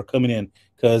students are coming in,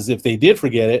 because if they did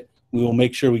forget it, we will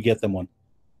make sure we get them one.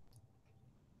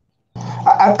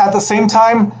 At the same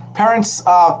time, parents,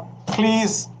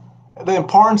 please, the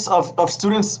importance of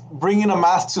students bringing a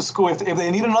mask to school. If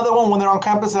they need another one when they're on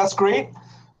campus, that's great.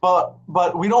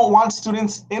 But we don't want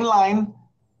students in line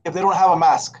if they don't have a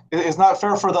mask. It's not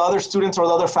fair for the other students or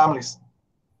the other families.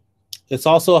 It's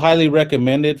also highly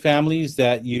recommended, families,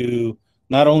 that you,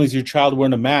 not only is your child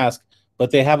wearing a mask,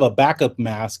 but they have a backup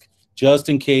mask just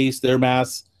in case their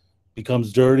mask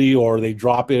becomes dirty or they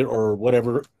drop it or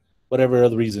whatever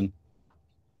other reason.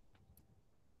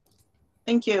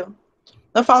 Thank you.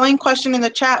 The following question in the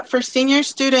chat, for senior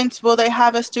students, will they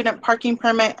have a student parking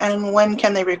permit and when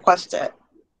can they request it?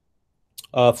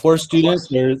 For students,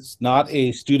 there's not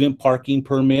a student parking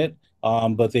permit,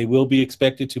 but they will be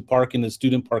expected to park in the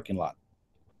student parking lot.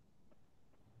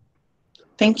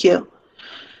 Thank you.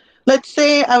 Let's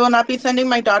say I will not be sending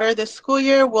my daughter this school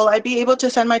year. Will I be able to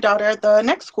send my daughter the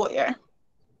next school year?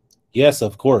 Yes,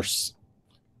 of course.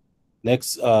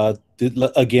 Next,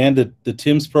 again, the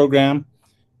TIMS program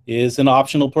is an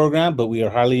optional program, but we are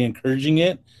highly encouraging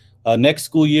it. Next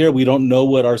school year, we don't know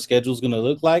what our schedule is going to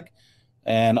look like.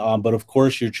 And but of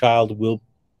course your child will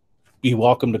be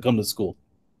welcome to come to school.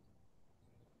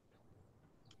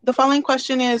 The following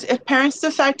question is, if parents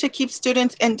decide to keep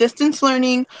students in distance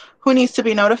learning, who needs to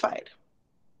be notified?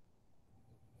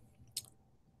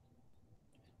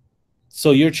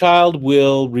 So your child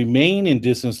will remain in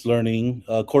distance learning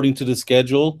according to the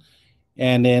schedule.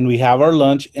 And then we have our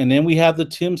lunch, and then we have the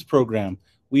TIMS program.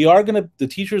 The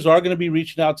teachers are gonna be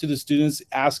reaching out to the students,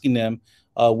 asking them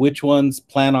which ones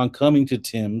plan on coming to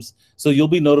TIMS. So you'll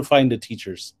be notifying the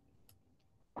teachers.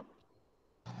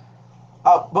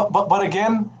 But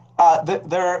again,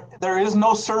 there is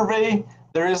no survey.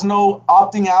 There is no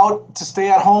opting out to stay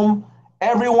at home.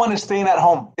 Everyone is staying at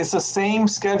home. It's the same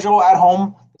schedule at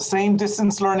home, the same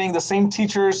distance learning, the same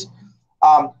teachers.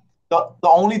 The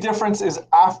only difference is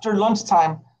after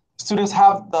lunchtime, students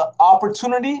have the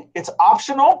opportunity, it's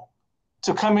optional,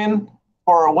 to come in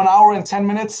for 1 hour and 10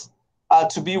 minutes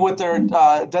to be with their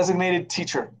designated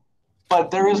teacher.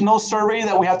 But there is no survey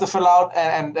that we have to fill out,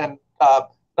 and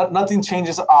nothing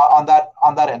changes on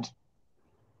that end.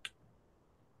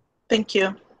 Thank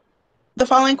you. The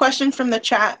following question from the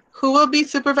chat, who will be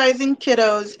supervising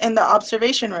kiddos in the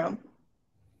observation room?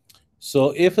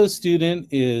 So if a student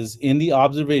is in the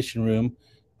observation room,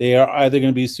 they are either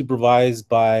going to be supervised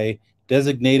by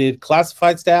designated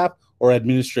classified staff or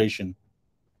administration.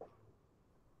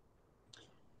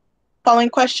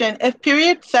 Following question, if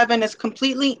period 7 is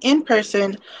completely in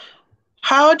person,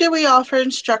 how do we offer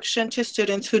instruction to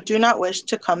students who do not wish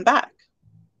to come back?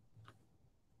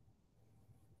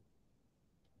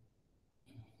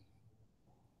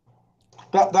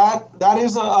 That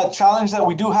is a challenge that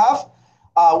we do have.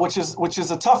 Which is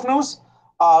a tough news.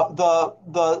 The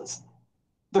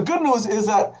good news is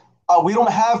that we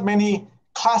don't have many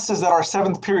classes that are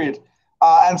 7th period,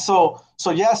 and so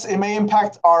yes, it may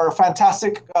impact our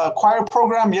fantastic choir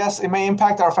program. Yes, it may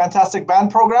impact our fantastic band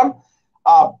program,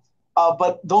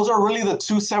 but those are really the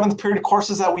 2 7th period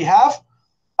courses that we have.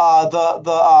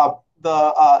 The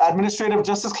administrative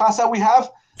justice class that we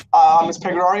have, Ms.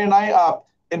 Pegrari and I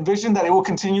envision that it will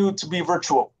continue to be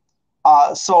virtual.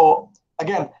 So.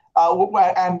 Again,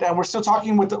 and we're still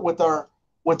talking with our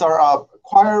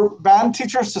choir band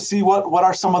teachers to see what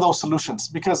are some of those solutions,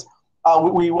 because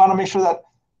we want to make sure that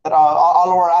all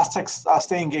of our Aztecs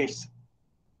stay engaged.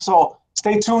 So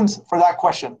stay tuned for that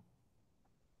question.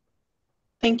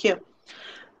 Thank you.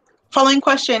 Following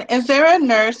question, is there a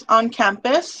nurse on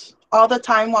campus all the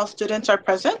time while students are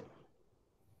present?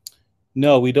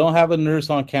 No, we don't have a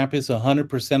nurse on campus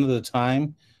 100% of the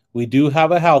time. We do have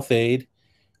a health aide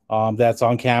that's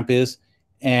on campus,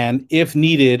 and if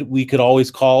needed, we could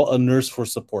always call a nurse for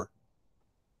support.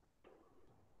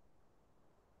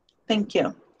 Thank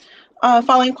you.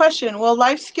 Following question, will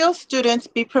life skills students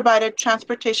be provided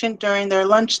transportation during their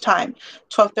lunchtime,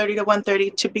 12:30 to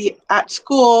 1:30, to be at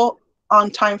school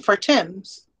on time for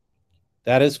TIMS?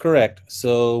 That is correct.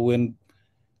 So when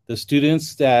the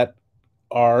students that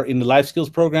are in the life skills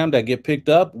program that get picked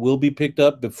up will be picked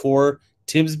up before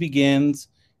TIMS begins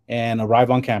and arrive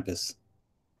on campus.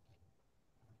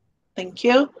 Thank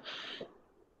you.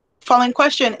 Following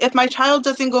question, if my child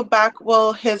doesn't go back,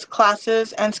 will his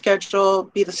classes and schedule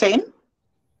be the same?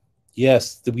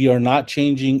 Yes, we are not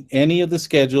changing any of the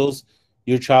schedules.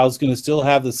 Your child's going to still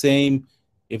have the same.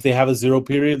 If they have a 0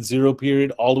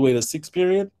 period, all the way to 6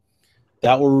 period,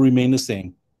 that will remain the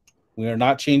same. We are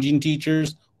not changing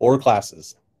teachers or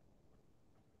classes.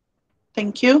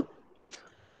 Thank you.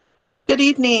 Good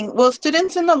evening. Will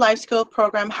students in the life skill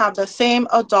program have the same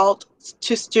adult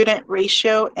to student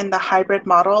ratio in the hybrid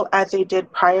model as they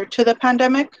did prior to the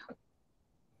pandemic?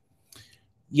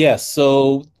 Yes.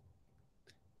 So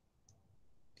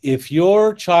if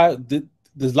your child, the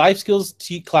life skills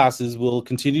classes will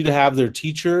continue to have their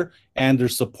teacher and their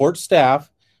support staff.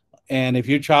 And if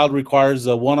your child requires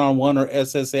a one-on-one or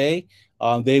SSA,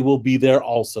 they will be there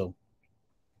also.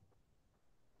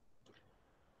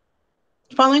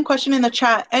 Following question in the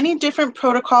chat, any different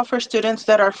protocol for students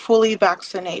that are fully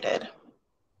vaccinated?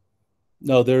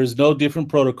 No, there is no different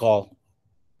protocol.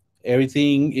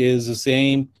 Everything is the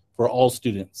same for all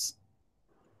students.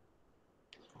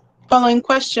 Following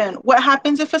question, what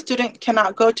happens if a student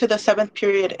cannot go to the 7th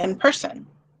period in person?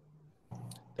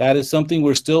 That is something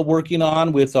we're still working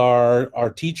on with our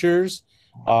teachers.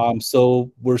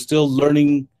 So we're still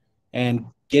learning and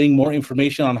getting more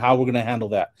information on how we're going to handle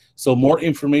that. So more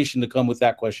information to come with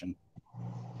that question.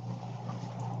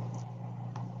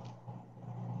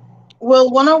 Will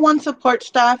one-on-one support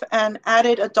staff and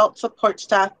added adult support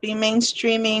staff be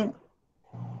mainstreaming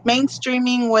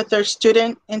with their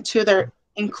student into their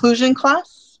inclusion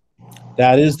class?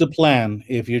 That is the plan.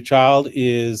 If your child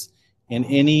is in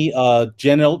any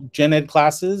gen ed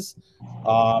classes,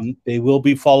 they will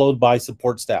be followed by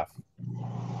support staff.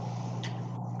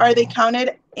 are they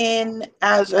counted in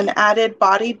as an added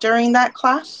body during that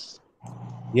class?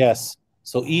 Yes.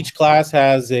 So each class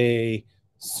has a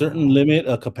certain limit,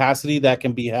 a capacity that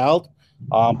can be held,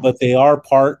 but they are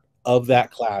part of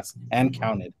that class and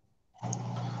counted.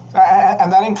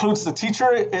 And that includes the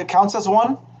teacher, it counts as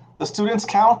one, the students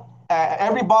count,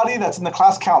 everybody that's in the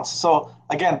class counts. So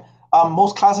again,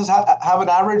 most classes have an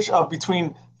average of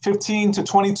between 15 to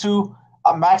 22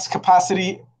 max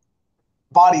capacity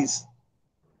bodies.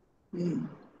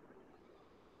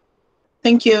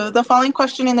 Thank you. The following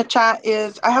question in the chat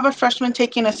is, I have a freshman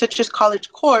taking a Citrus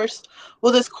College course.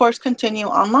 Will this course continue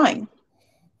online?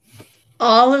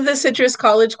 All of the Citrus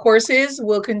College courses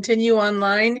will continue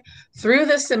online through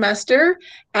the semester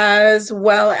as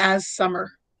well as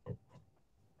summer.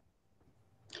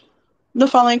 The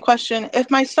following question,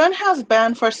 if my son has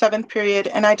band for 7th period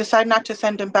and I decide not to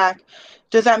send him back,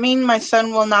 does that mean my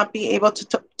son will not be able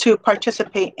to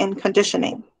participate in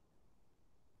conditioning?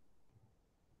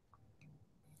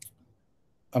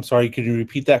 I'm sorry, could you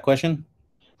repeat that question?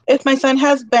 If my son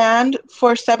has band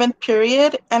for 7th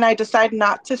period and I decide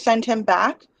not to send him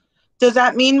back, does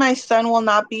that mean my son will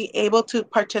not be able to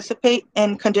participate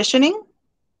in conditioning?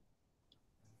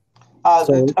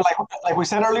 Like we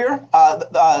said earlier,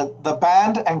 the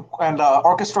band and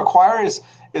orchestra choir is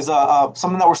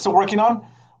something that we're still working on.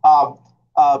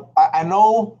 I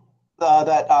know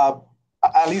that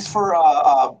at least for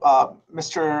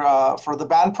for the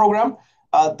band program,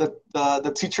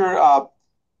 the teacher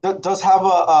does have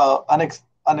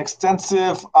an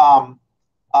extensive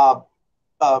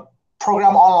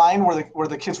program online where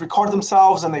the kids record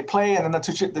themselves and they play, and then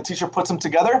the teacher puts them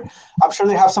together. I'm sure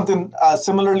they have something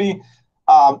similar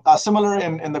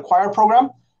in the choir program.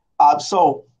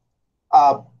 So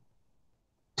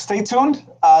stay tuned.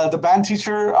 The band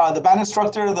teacher, the band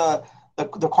instructor,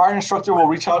 the choir instructor will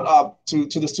reach out to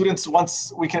the students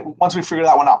once we figure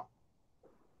that one out.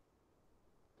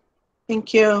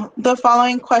 Thank you. The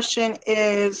following question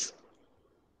is,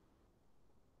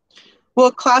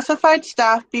 will classified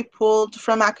staff be pulled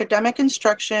from academic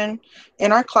instruction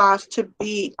in our class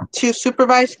to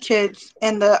supervise kids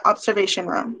in the observation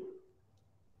room?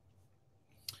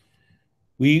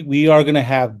 We are going to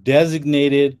have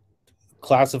designated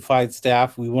classified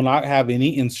staff. We will not have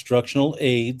any instructional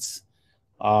aides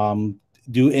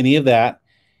do any of that.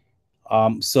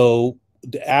 So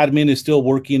the admin is still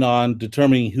working on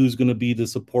determining who's going to be the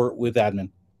support with admin.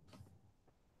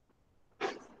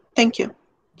 Thank you.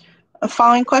 A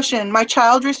following question. My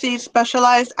child receives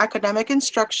specialized academic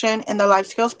instruction in the life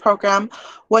skills program.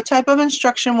 What type of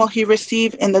instruction will he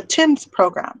receive in the TIMS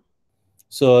program?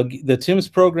 So the TIMS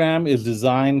program is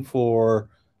designed for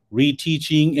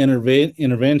reteaching,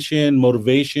 intervention,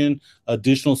 motivation,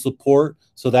 additional support.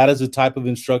 So that is the type of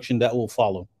instruction that will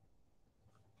follow.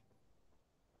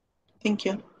 Thank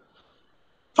you.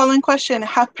 Following question.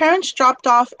 Have parents dropped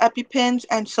off EpiPens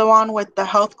and so on with the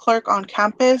health clerk on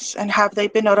campus, and have they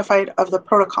been notified of the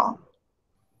protocol?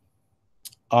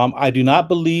 I do not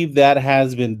believe that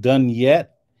has been done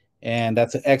yet. And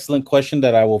that's an excellent question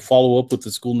that I will follow up with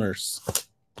the school nurse.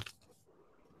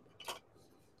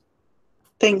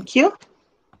 Thank you.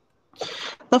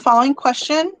 The following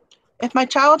question. If my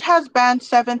child has band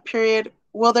 7th period,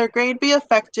 will their grade be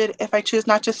affected if I choose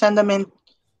not to send them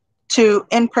to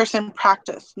in-person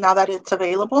practice now that it's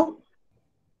available?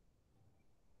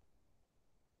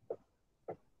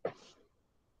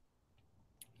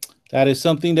 That is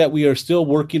something that we are still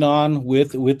working on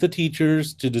with the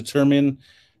teachers to determine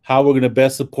how we're going to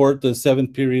best support the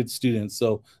 7th period students.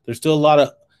 So there's still a lot of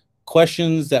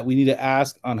questions that we need to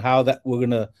ask on how that we're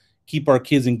going to keep our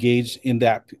kids engaged in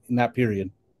that period.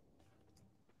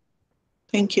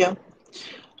 Thank you.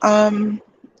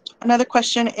 Another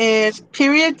question is,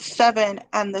 period 7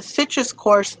 and the Citrus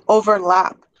course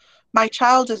overlap. My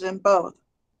child is in both.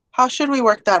 How should we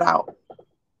work that out?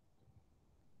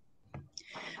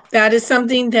 That is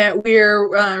something that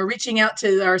we're reaching out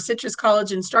to our Citrus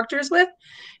College instructors with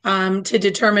to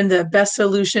determine the best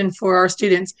solution for our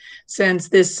students since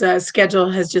this schedule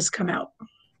has just come out.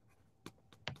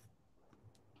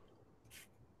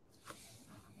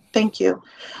 Thank you.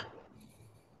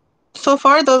 So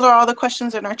far, those are all the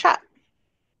questions in our chat.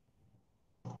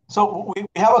 So we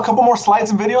have a couple more slides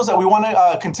and videos that we want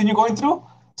to continue going through.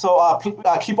 So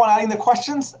keep on adding the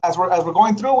questions as we're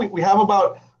going through. We have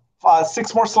about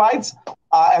 6 more slides,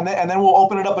 and then we'll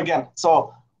open it up again.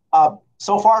 So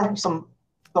so far some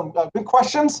good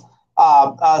questions.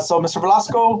 So Mr.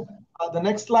 Velasco, the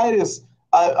next slide is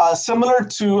similar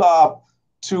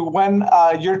to when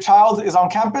your child is on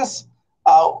campus.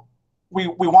 we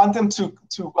want them to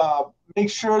make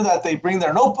sure that they bring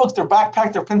their notebook, their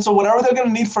backpack, their pencil, whatever they're going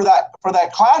to need for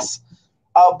that class.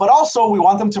 But also we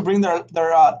want them to bring their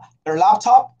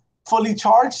laptop fully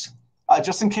charged,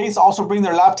 just in case. Also bring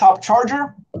their laptop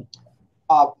charger.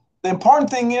 The important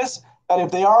thing is that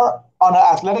if they are on an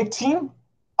athletic team,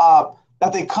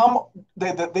 that they come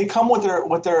that they come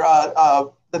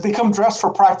dressed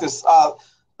for practice.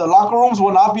 The locker rooms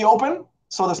will not be open,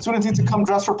 so the students need to come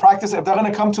dressed for practice if they're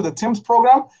going to come to the TIMS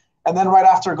program, and then right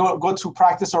after go to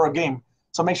practice or a game.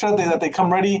 So make sure that they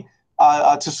come ready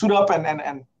to suit up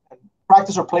and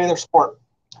practice or play their sport.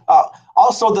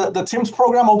 Also, the TIMS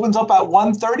program opens up at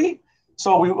 1:30,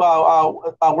 so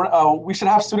we should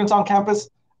have students on campus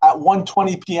at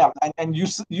 1:20 p.m. And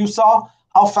you saw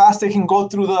how fast they can go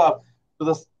through the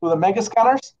mega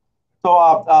scanners.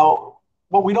 So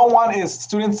what we don't want is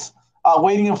students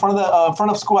waiting in front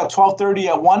of school at 12:30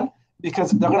 at 1,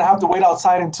 because they're going to have to wait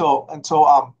outside until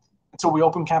we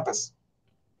open campus.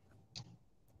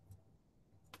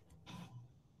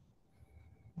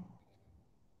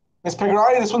 Ms.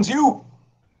 Pegarari, this one's you.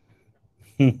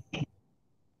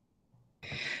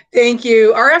 Thank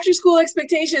you. Our after-school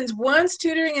expectations: once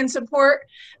tutoring and support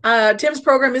TIMS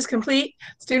program is complete,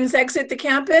 students exit the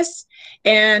campus.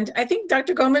 And I think,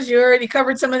 Dr. Gomez, you already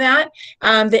covered some of that.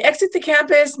 They exit the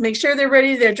campus, make sure they're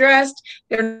ready, they're dressed,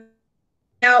 they're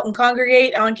out and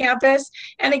congregate on campus.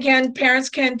 And again, parents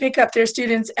can pick up their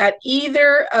students at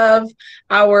either of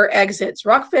our exits,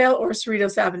 Rockvale or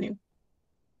Cerritos Avenue.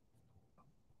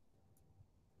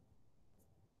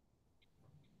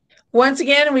 Once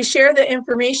again, we share the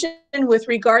information with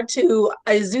regard to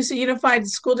Azusa Unified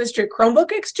School District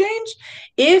Chromebook exchange.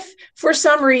 If for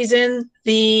some reason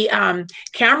the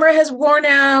camera has worn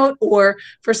out, or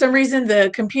for some reason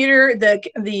the computer, the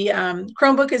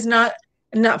Chromebook is not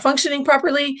functioning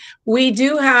properly, we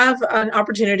do have an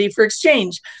opportunity for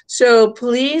exchange. So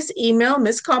please email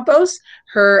Ms. Campos.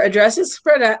 Her address is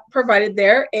provided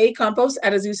there,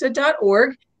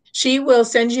 acampos@azusa.org. She will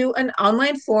send you an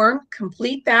online form,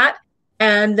 complete that,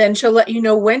 and then she'll let you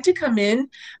know when to come in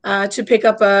to pick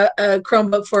up a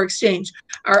Chromebook for exchange.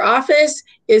 Our office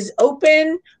is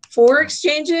open for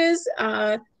exchanges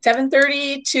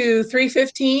 7:30 to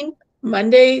 3:15,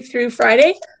 Monday through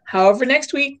Friday. However,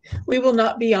 next week, we will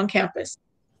not be on campus.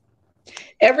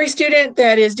 Every student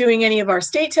that is doing any of our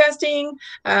state testing,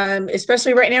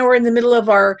 especially right now, we're in the middle of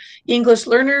our English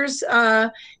learners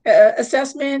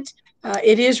assessment.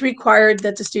 It is required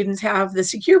that the students have the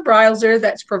secure browser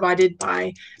that's provided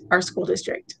by our school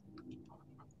district.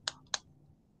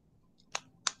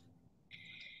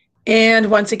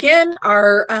 And once again,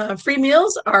 our free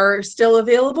meals are still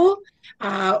available.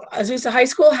 Azusa High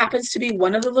School happens to be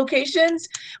one of the locations.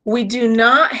 We do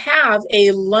not have a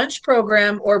lunch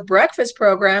program or breakfast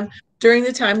program during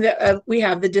the time that we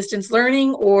have the distance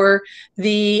learning or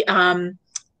the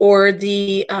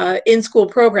in-school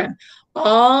program.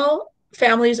 All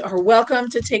families are welcome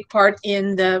to take part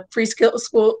in the free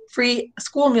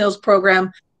school meals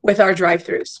program with our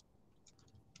drive-thrus.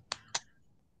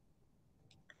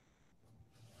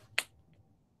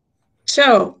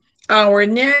 So our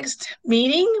next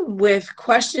meeting with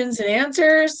questions and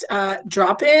answers,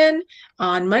 drop in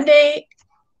on Monday,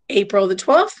 April the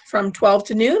 12th from 12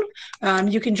 to noon.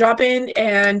 You can drop in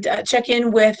and check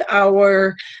in with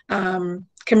our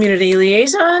community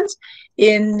liaisons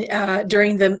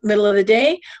during the middle of the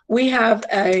day. We have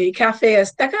a Cafe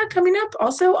Azteca coming up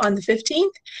also on the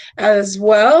 15th as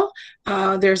well.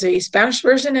 There's a Spanish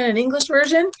version and an English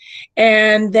version.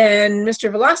 And then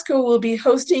Mr. Velasco will be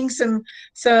hosting some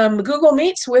Google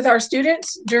Meets with our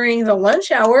students during the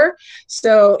lunch hour.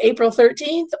 So April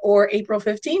 13th or April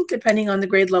 15th, depending on the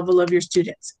grade level of your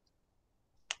students.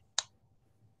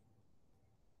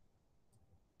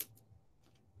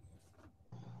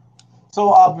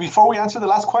 So before we answer the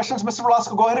last questions, Mr.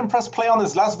 Velasco, go ahead and press play on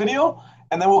this last video,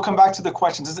 and then we'll come back to the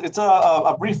questions. It's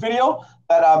a brief video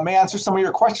that may answer some of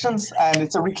your questions, and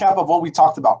it's a recap of what we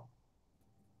talked about.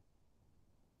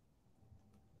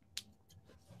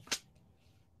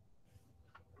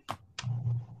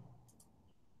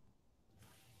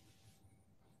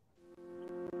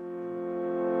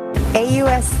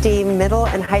 AUSD middle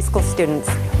and high school students,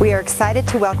 we are excited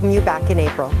to welcome you back in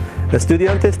April.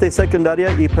 Estudiantes de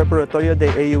secundaria y preparatoria de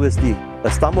AUSD,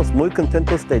 estamos muy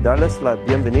contentos de darles la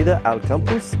bienvenida al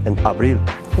campus en abril.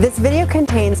 This video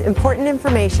contains important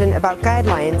information about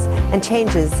guidelines and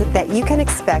changes that you can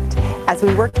expect as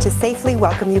we work to safely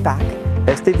welcome you back.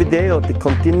 Este video te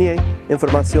contiene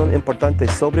información importante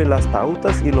sobre las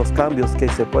pautas y los cambios que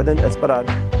se pueden esperar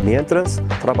mientras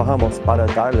trabajamos para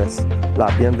darles la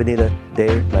bienvenida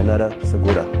de manera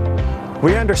segura.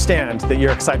 We understand that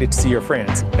you're excited to see your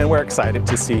friends, and we're excited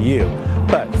to see you.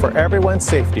 But for everyone's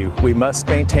safety, we must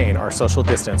maintain our social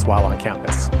distance while on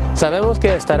campus. Sabemos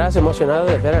que estarás emocionado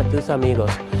de ver a tus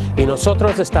amigos, y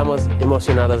nosotros estamos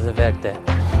emocionados de verte.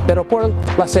 Pero por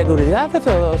la seguridad de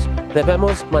todos,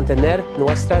 debemos mantener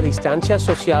nuestra distancia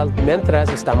social mientras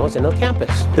estamos en el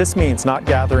campus. This means not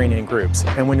gathering in groups,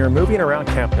 and when you're moving around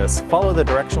campus, follow the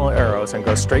directional arrows and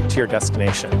go straight to your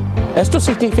destination. Esto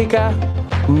significa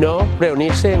no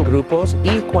reunirse en grupos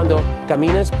y cuando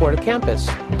camines por el campus.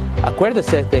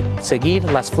 Acuérdese de seguir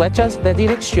las flechas de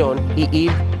dirección y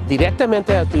ir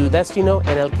directamente a tu destino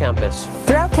en el campus.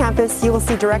 Throughout campus, you will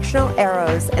see directional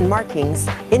arrows and markings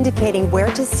indicating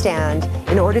where to stand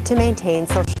in order to maintain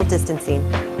social distancing.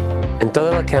 En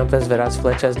todo el campus verás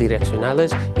flechas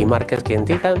direccionales y marcas que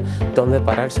indican dónde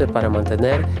pararse para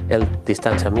mantener el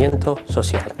distanciamiento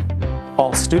social.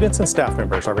 All students and staff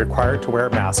members are required to wear a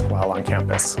mask while on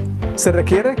campus. Se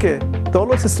requiere que todos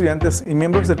los estudiantes y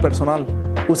miembros del personal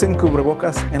usen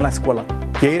cubrebocas en la escuela.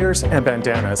 Gaiters and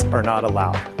bandanas are not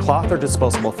allowed. Cloth or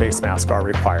disposable face masks are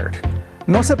required.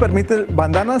 No se permite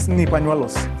bandanas ni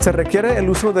pañuelos. Se requiere el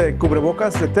uso de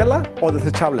cubrebocas de tela o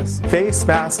desechables. Face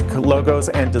mask logos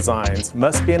and designs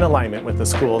must be in alignment with the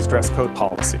school's dress code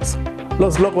policies.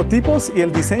 Los logotipos y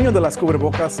el diseño de las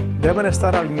cubrebocas deben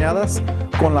estar alineadas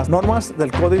con las normas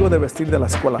del código de vestir de la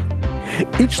escuela.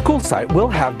 Each school site will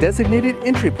have designated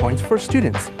entry points for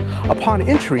students. Upon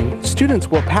entering, students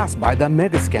will pass by the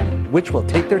Mega Scanner, which will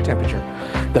take their temperature.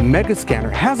 The Mega Scanner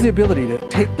has the ability to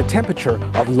take the temperature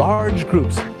of large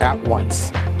groups at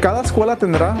once. Cada escuela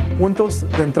tendrá puntos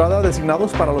de entrada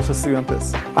designados para los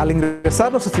estudiantes. Al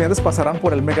ingresar, los estudiantes pasarán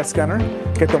por el Mega Scanner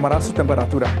que tomará su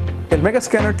temperatura. El Mega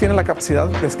Scanner tiene la capacidad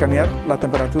de escanear la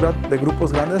temperatura de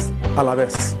grupos grandes a la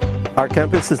vez. Our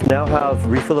campuses now have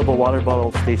refillable water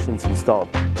bottle stations installed.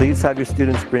 Please have your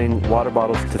students bring water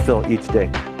bottles to fill each day.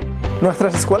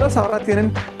 Nuestras escuelas ahora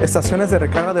tienen estaciones de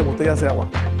recarga de botellas de agua.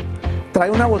 Trae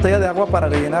una botella de agua para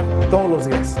rellenar todos los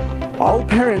días. All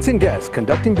parents and guests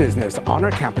conducting business on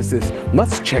our campuses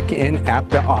must check in at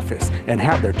the office and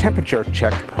have their temperature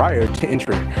checked prior to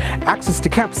entering. Access to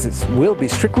campuses will be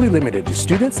strictly limited to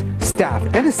students, staff,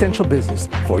 and essential business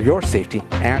for your safety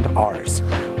and ours.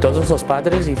 Todos los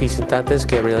padres y visitantes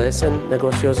que realicen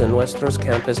negocios en nuestros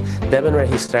campus deben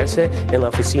registrarse en la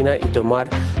oficina y tomar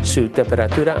su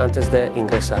temperatura antes de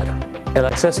ingresar. El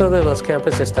acceso de los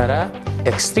campus estará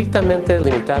estrictamente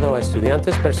limitado a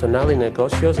estudiantes, personal y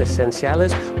negocios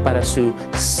esenciales para su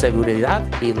seguridad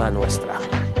y la nuestra.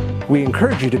 We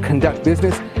encourage you to conduct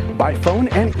business by phone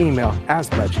and email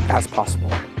as much as possible.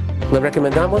 Le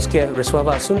recomendamos que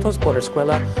resuelva asuntos por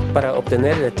escuela para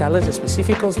obtener detalles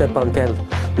específicos del plantel.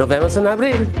 Nos vemos en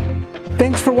abril.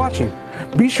 Thanks for watching.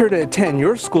 Be sure to attend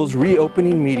your school's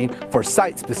reopening meeting for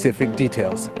site-specific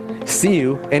details. See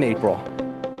you in April.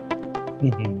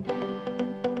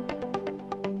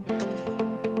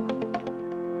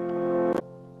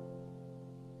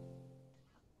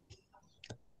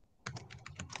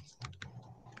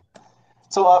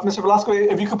 So, Mr. Velasco,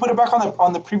 if you could put it back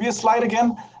on the previous slide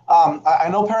again. I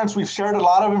know parents, we've shared a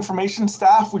lot of information.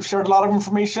 Staff, we've shared a lot of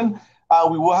information.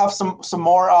 We will have some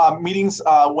more meetings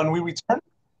when we return.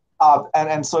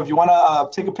 And so if you want to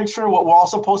take a picture, we'll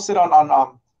also post it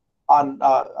on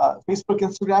Facebook,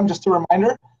 Instagram, just a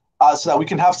reminder, so that we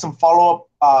can have some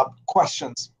follow-up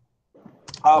questions.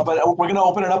 But we're going to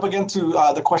open it up again to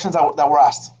the questions that were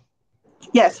asked.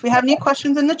 Yes, we have new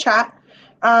questions in the chat.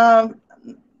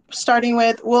 Starting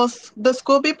with, will the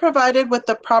school be provided with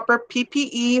the proper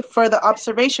PPE for the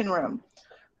observation room?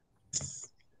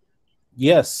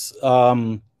 Yes.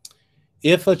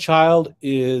 If a child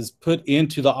is put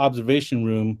into the observation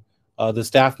room, the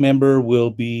staff member will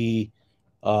be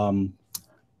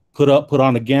put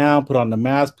on a gown, put on the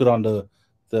mask, put on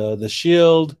the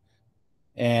shield,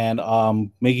 and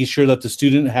making sure that the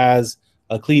student has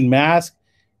a clean mask,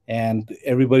 and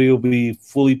everybody will be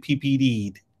fully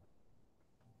PPD'd.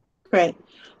 Great.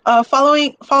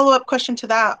 Follow-up question to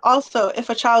that. Also, if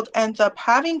a child ends up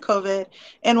having COVID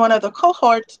in one of the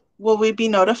cohorts, will we be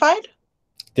notified?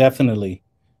 Definitely.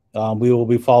 We will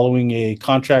be following a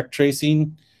contract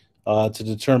tracing to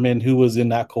determine who was in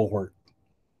that cohort.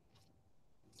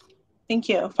 Thank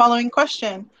you. Following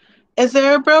question. Is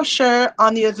there a brochure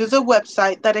on the Azusa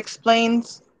website that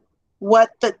explains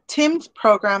what the TIMS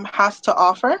program has to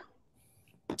offer?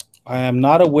 I am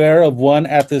not aware of one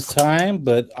at this time,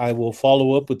 but I will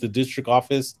follow up with the district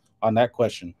office on that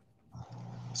question.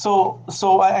 So,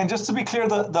 and just to be clear,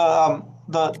 the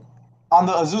on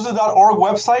the azusa.org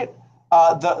website,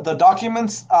 the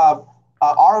documents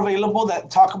are available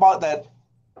that talk about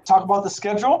the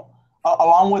schedule.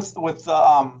 along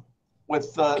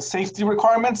with safety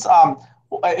requirements.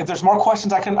 If there's more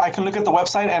questions, I can look at the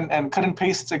website and cut and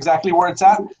paste exactly where it's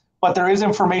at. But there is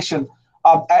information.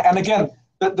 And again,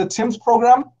 the TIMS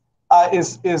program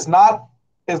is not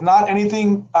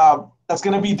anything that's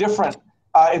going to be different.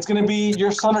 It's going to be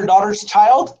your son or daughter's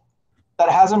child that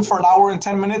has them for an hour and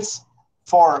 10 minutes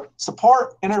for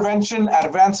support, intervention,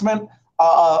 advancement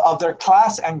of their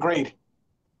class and grade.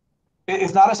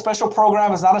 It's not a special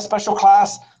program. It's not a special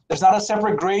class. There's not a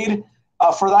separate grade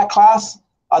for that class.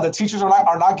 The teachers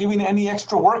are not giving any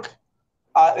extra work.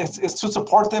 It's to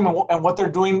support them and what they're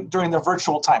doing during their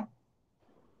virtual time.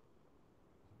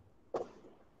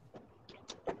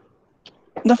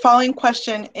 The following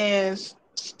question is,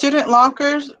 student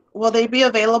lockers, will they be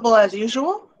available as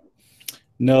usual?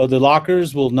 No, the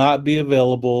lockers will not be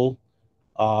available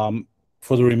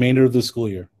for the remainder of the school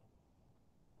year.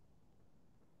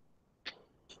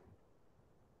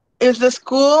 Is the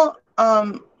school,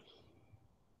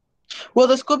 will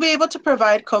the school be able to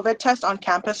provide COVID tests on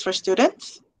campus for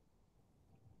students?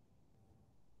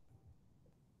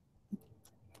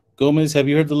 Gomez, have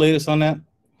you heard the latest on that?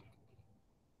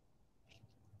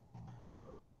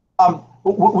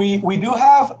 We do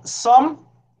have some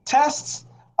tests,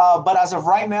 but as of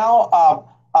right now,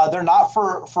 they're not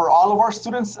for all of our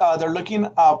students. They're looking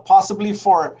possibly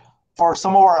for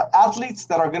some of our athletes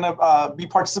that are going to be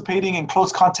participating in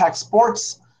close contact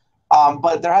sports.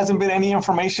 But there hasn't been any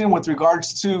information with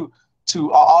regards to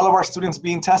all of our students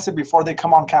being tested before they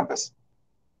come on campus.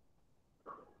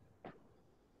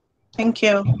 Thank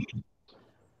you.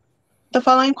 The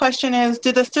following question is,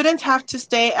 do the students have to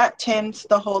stay at TIMS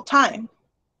the whole time?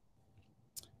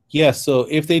 Yes, so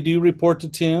if they do report to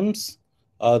TIMS,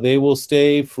 they will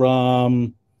stay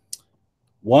from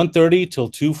 1:30 till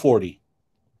 2:40.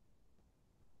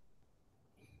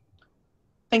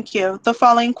 Thank you. The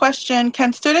following question,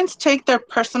 can students take their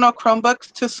personal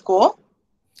Chromebooks to school?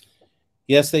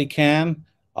 Yes, they can.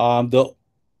 The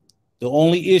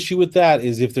only issue with that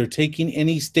is if they're taking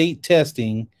any state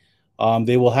testing,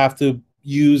 they will have to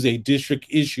use a district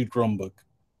issued Chromebook.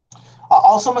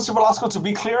 Also, Mr. Velasco, to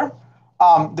be clear,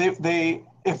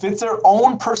 if it's their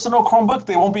own personal Chromebook,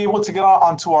 they won't be able to get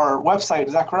onto our website.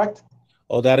 Is that correct?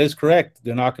 Oh, that is correct.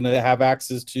 They're not going to have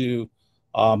access to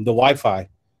the Wi-Fi.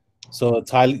 So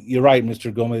it's you're right,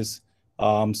 Mr. Gomez.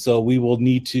 So we will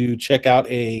need to check out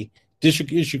a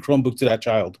district issued Chromebook to that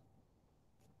child.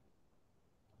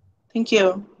 Thank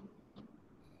you.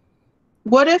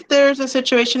 What if there's a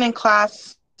situation in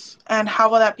class, and how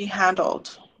will that be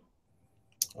handled?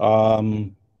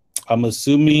 I'm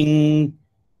assuming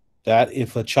that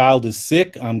if a child is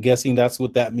sick, I'm guessing that's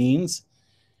what that means.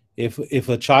 If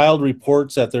a child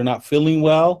reports that they're not feeling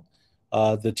well,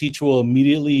 the teacher will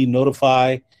immediately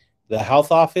notify the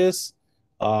health office.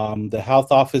 The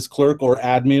health office clerk or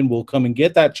admin will come and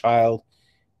get that child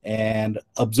and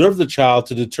observe the child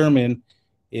to determine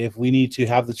if we need to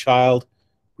have the child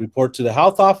report to the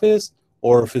health office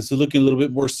or if it's looking a little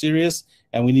bit more serious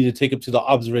and we need to take him to the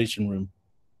observation room.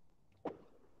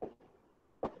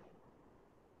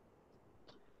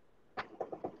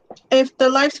 If the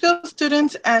life skills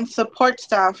students and support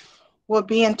staff will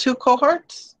be in two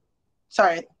cohorts,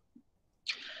 sorry.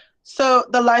 So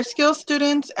the life skills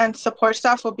students and support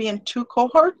staff will be in two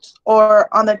cohorts,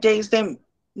 or on the days they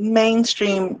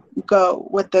mainstream go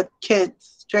with the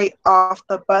kids straight off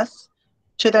the bus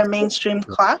to their mainstream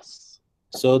class?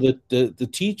 So the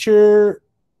teacher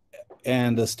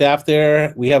and the staff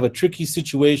there, we have a tricky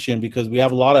situation because we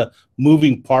have a lot of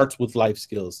moving parts with life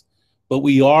skills, but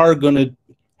we are going to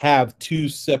have two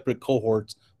separate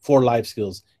cohorts for life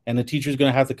skills, and the teacher is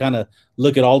going to have to kind of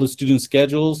look at all the student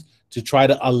schedules to try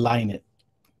to align it.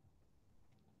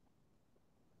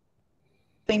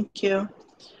 Thank you.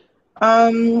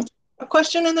 A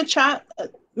question in the chat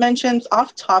mentions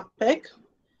off topic.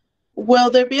 Will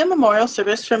there be a memorial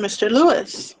service for Mr.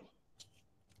 Lewis?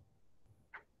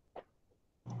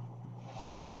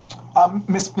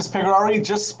 Ms. Pegrari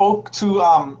just spoke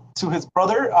to his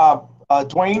brother,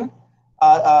 Dwayne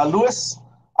Lewis.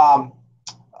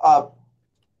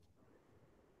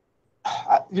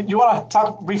 You want to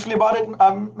talk briefly about it,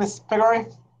 Ms.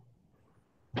 Pegrari?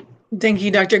 Thank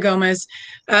you, Dr. Gomez.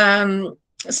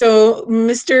 So,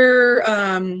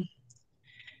 Mr.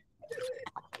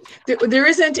 There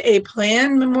isn't a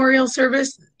planned memorial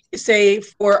service, say,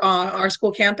 for our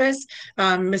school campus.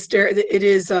 It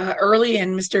is early,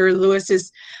 and Mr.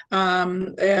 Lewis's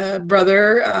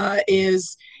brother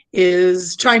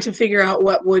is trying to figure out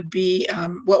what would be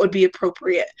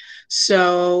appropriate.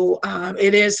 So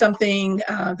it is something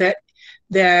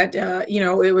that,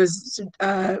 it was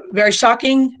very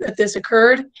shocking that this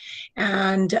occurred.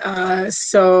 And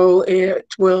so it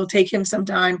will take him some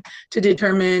time to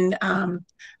determine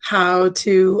how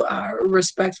to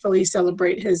respectfully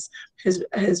celebrate his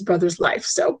brother's life.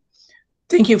 So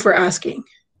thank you for asking.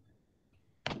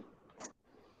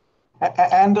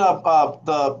 And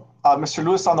Mr.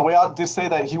 Lewis on the way out did say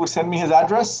that he would send me his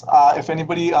address if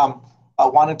anybody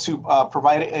wanted to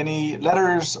provide any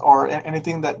letters or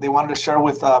anything that they wanted to share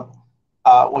with our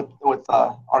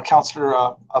counselor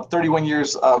of 31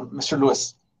 years, Mr.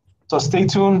 Lewis. So stay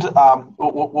tuned.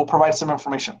 We'll provide some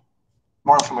information,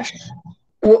 more information.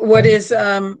 What is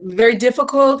very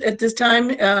difficult at this time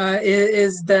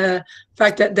is the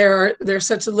fact that there are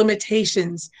such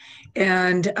limitations,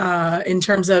 and in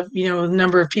terms of the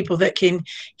number of people that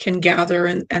can gather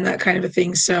and that kind of a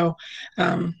thing. So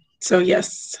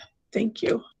yes, thank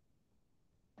you.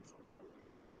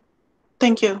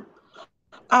 Thank you.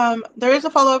 There is a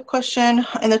follow-up question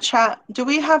in the chat. Do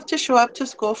we have to show up to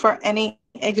school for any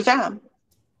exam?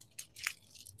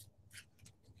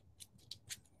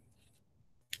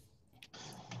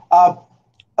 We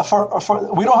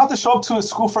don't have to show up to a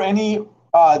school for any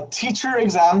teacher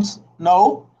exams,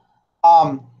 no.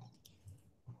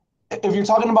 If you're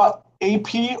talking about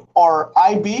AP or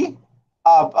IB,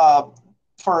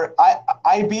 for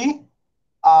IB,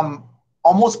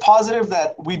 almost positive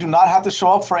that we do not have to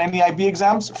show up for any IB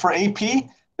exams. For AP,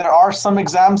 there are some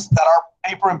exams that are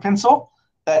paper and pencil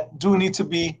that do need to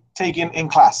be taken in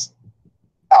class,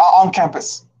 on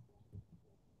campus.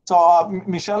 So,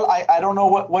 Michelle, I don't know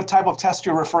what type of test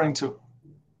you're referring to.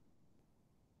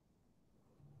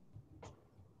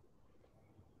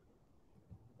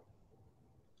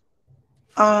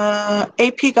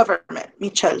 AP Government,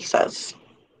 Michelle says.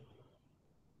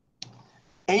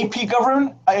 AP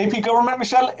Government,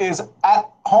 Michelle, is at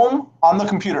home on the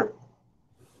computer.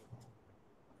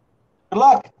 Good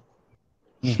luck.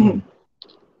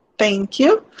 Thank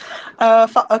you.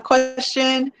 A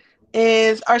question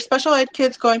is, are special ed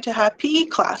kids going to have PE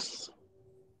class?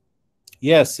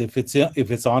 Yes, if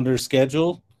it's on their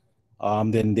schedule,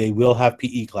 then they will have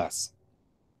PE class.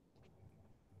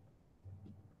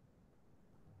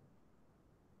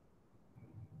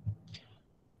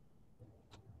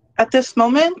 At this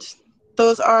moment,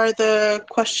 those are the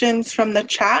questions from the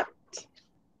chat.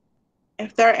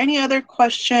 If there are any other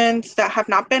questions that have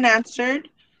not been answered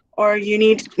or you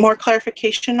need more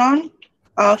clarification on,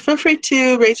 feel free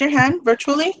to raise your hand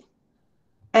virtually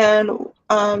and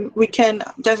we can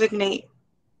designate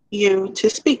you to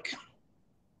speak.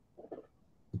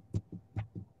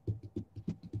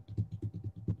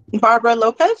 Barbara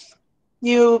Lopez,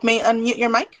 you may unmute your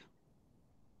mic.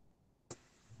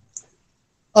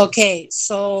 Okay,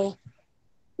 so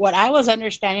what I was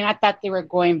understanding, I thought they were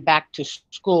going back to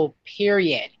school,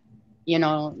 period.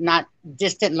 Not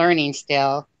distant learning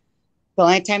still. The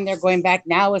only time they're going back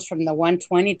now is from the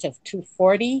 120 to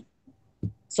 240.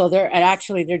 So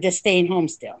they're just staying home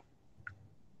still.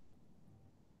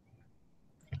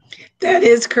 That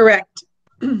is correct.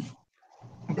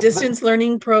 Distance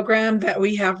learning program that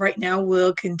we have right now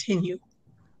will continue.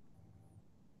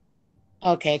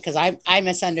 Okay, because I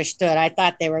misunderstood. I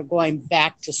thought they were going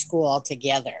back to school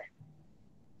altogether.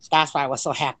 That's why I was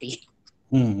so happy.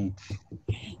 Mm-hmm.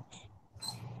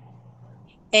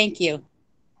 Thank you.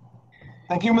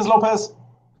 Thank you, Ms. Lopez.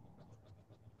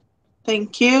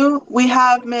 Thank you. We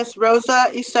have Ms. Rosa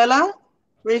Isela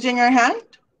raising her hand.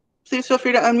 Please feel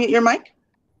free to unmute your mic.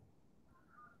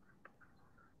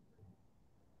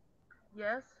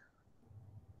 Yes.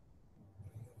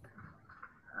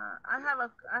 I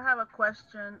have a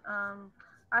question.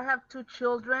 I have two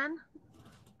children,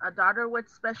 a daughter with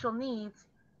special needs.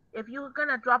 If you're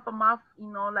gonna drop them off,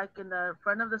 like in the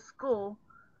front of the school,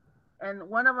 and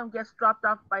one of them gets dropped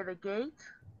off by the gate,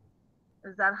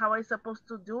 is that how I'm supposed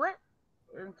to do it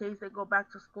in case they go back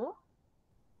to school?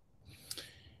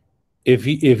 If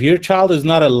your child is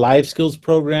not a life skills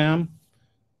program,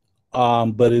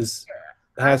 but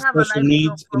has special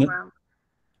needs,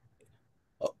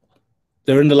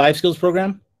 they're in the life skills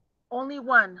program? Only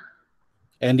one.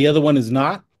 And the other one is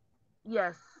not?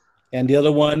 Yes. And the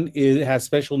other one has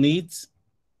special needs?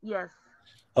 Yes.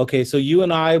 Okay, so you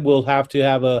and I will have to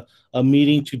have a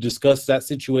meeting to discuss that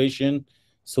situation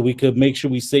so we could make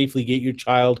sure we safely get your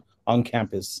child on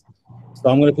campus. So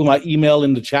I'm going to put my email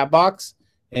in the chat box,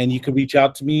 and you can reach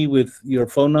out to me with your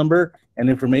phone number and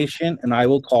information, and I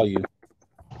will call you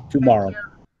tomorrow.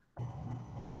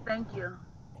 Thank you.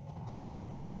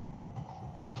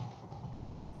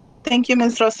 Thank you,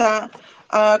 Ms. Rosa.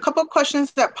 A couple of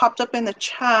questions that popped up in the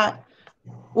chat.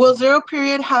 Will Zero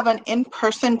Period have an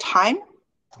in-person time?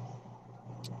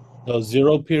 So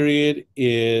 0 period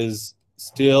is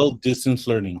still distance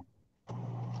learning.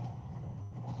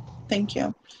 Thank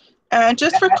you. And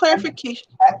just for clarification.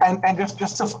 And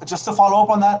just to follow up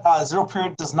on that, 0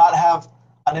 period does not have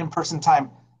an in-person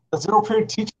time. The 0 period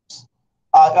teachers,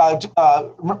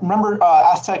 remember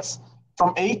Aztecs,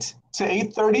 from 8 to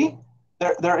 8:30,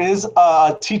 there is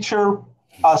a teacher,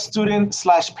 student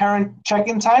 / parent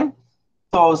check-in time.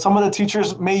 So some of the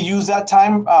teachers may use that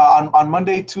time on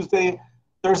Monday, Tuesday,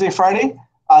 Thursday, Friday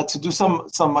to do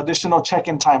some additional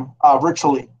check-in time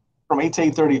virtually from 8 to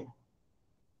 8:30.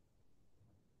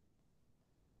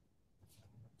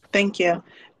 Thank you.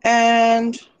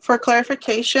 And for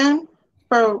clarification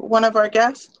for one of our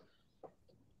guests,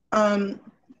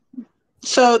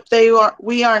 so they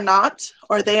are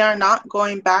not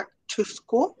going back to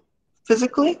school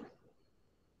physically?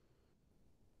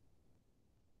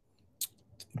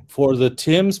 For the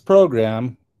TIMS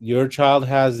program, your child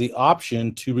has the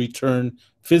option to return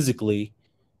physically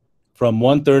from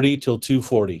 1:30 till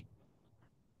 2:40.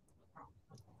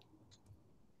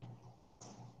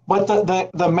 But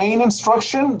the main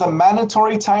instruction, the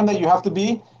mandatory time that you have to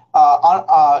be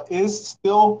is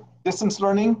still distance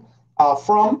learning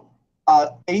from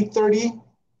 8:30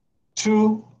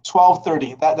 to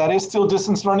 12:30. That is still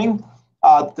distance learning.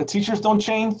 The teachers don't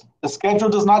change. The schedule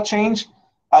does not change.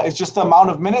 It's just the amount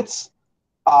of minutes.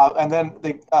 And then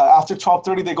after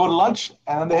 12:30, they go to lunch,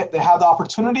 and then they have the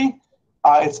opportunity.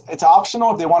 It's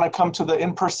optional if they want to come to the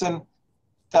in-person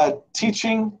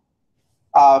teaching,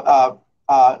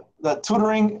 the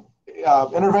tutoring,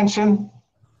 intervention,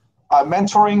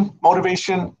 mentoring,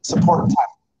 motivation, support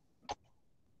time.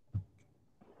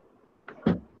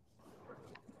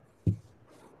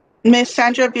 Ms.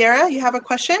 Sandra Vieira, you have a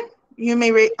question? You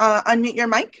may unmute your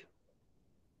mic.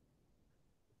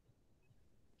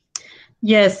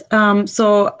 Yes,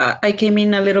 so I came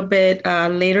in a little bit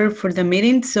later for the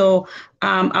meeting. So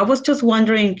I was just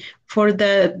wondering, for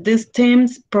this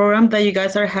TIMS program that you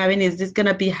guys are having, is this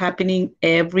gonna be happening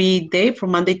every day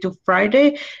from Monday to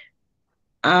Friday?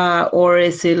 Or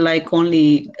is it like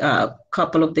only a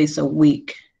couple of days a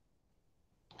week?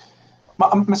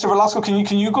 Mr. Velasco,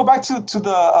 can you go back to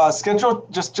the schedule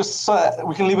just so that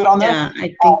we can leave it on there? Yeah,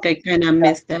 I think I kind of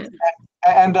missed that.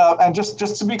 And just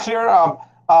to be clear,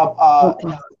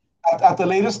 okay. At the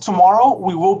latest tomorrow,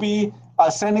 we will be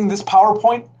sending this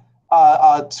PowerPoint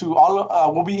to all.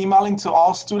 We'll be emailing to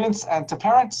all students and to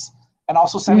parents, and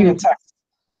also sending a text.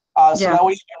 So that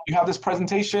way you have this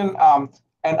presentation.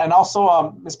 And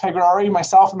also Ms. Pegrari,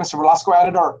 myself, and Mr. Velasco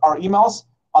added our emails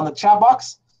on the chat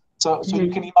box. So you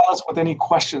can email us with any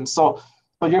questions. So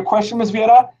your question, Ms.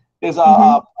 Vieira, is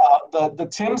the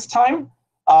TIMS time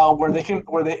where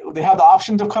they have the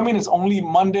option to come in is only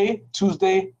Monday,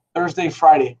 Tuesday, Thursday,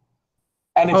 Friday.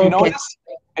 And if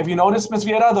you notice, Ms.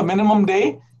 Vieira, the minimum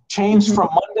day changed from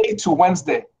Monday to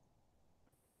Wednesday.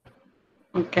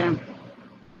 Okay.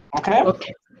 Okay.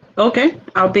 Okay. Okay,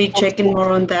 I'll be checking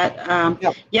more on that.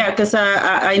 Yeah, because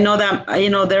I know that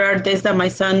there are days that my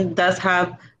son does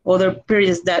have other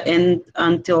periods that end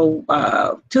until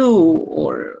 2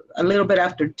 or a little bit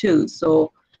after 2.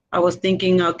 So I was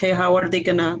thinking, okay, how are they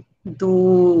gonna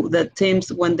do the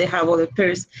TIMS when they have other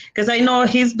periods? Because I know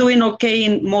he's doing okay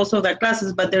in most of the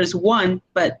classes, but there's one,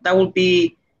 but that will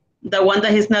be the one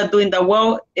that he's not doing that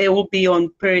well. It will be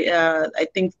on I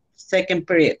think second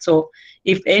period. So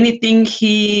if anything,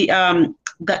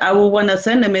 that I will want to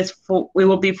send him is it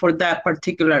will be for that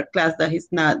particular class that he's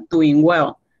not doing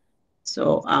well.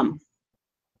 So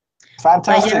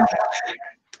fantastic. Yeah,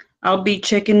 I'll be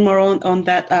checking more on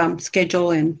that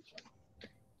schedule and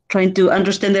trying to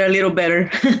understand it a little better.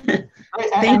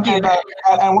 Thank you.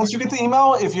 And once you get the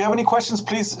email, if you have any questions,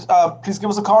 please give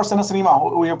us a call or send us an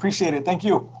email. We appreciate it. Thank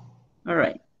you. All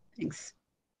right. Thanks.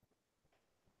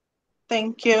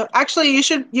 Thank you. Actually,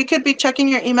 you could be checking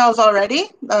your emails already.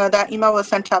 That email was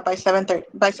sent out by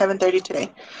 7:30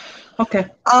 today. Okay.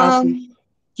 Awesome.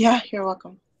 Yeah, you're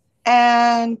welcome.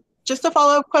 And just a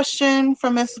follow-up question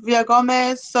from Ms.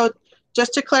 Villagomez. So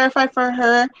just to clarify for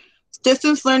her,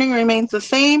 distance learning remains the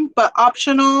same, but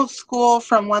optional school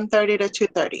from 1:30 to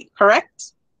 2:30,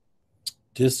 correct?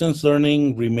 Distance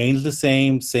learning remains the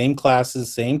same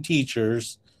classes, same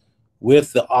teachers,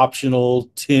 with the optional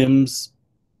TIMS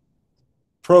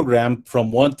program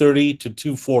from 1:30 to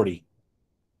 2:40.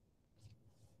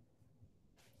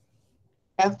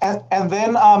 And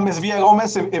then Ms.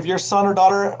 Villagomez, if your son or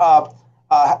daughter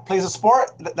plays a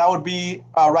sport, that would be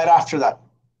right after that.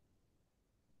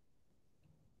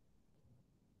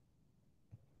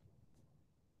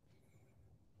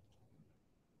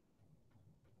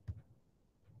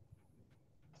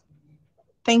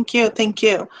 Thank you. Thank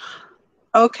you.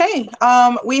 Okay,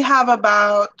 we have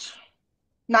about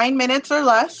 9 minutes or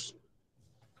less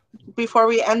before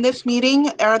we end this meeting.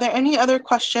 Are there any other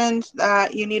questions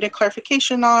that you need a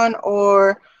clarification on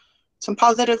or some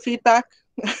positive feedback?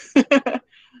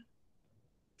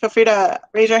 Feel free to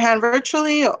raise your hand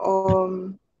virtually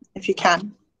if you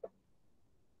can.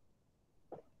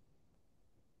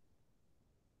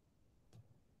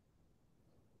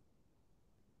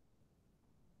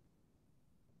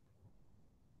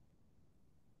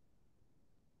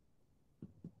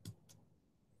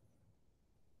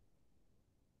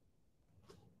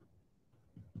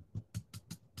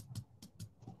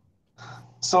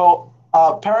 So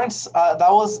parents,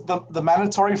 that was the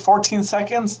mandatory 14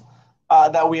 seconds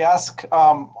that we ask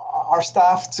our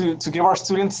staff to give our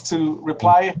students to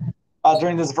reply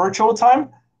during this virtual time.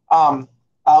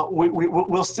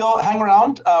 We'll still hang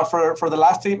around for the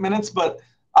last 8 minutes, but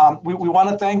we want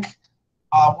to thank,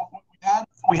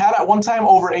 we had at one time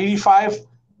over 85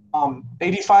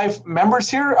 members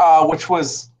here, which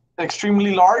was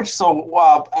extremely large. So,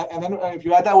 and then if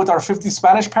you add that with our 50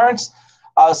 Spanish parents,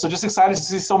 so just excited to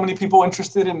see so many people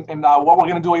interested in what we're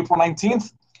going to do April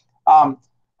 19th.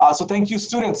 So thank you,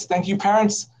 students. Thank you,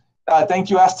 parents.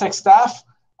 Thank you, Aztec staff,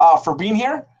 for being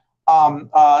here.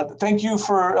 Thank you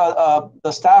for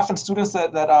the staff and students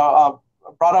that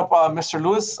brought up Mr.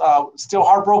 Lewis. Still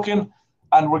heartbroken,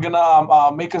 and we're going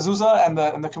to make Azusa and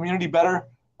the community better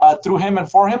through him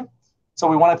and for him. So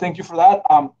we want to thank you for that.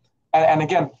 And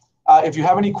again, if you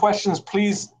have any questions,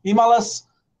 please email us.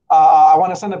 I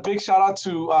want to send a big shout out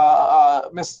to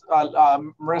Miss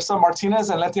Marissa Martinez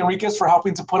and Letty Enriquez for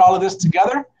helping to put all of this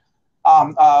together.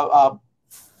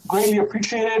 Greatly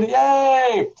appreciated.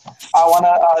 Yay! I want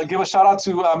to give a shout out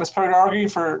to Ms.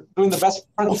 Peregraghi for doing the best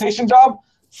presentation job.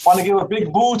 Want to give a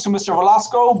big boo to Mr.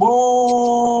 Velasco.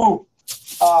 Boo!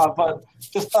 But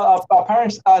just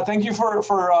parents, thank you for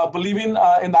believing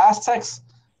in the Aztecs.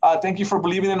 Thank you for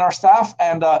believing in our staff.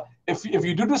 And if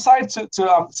you do decide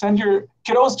to send your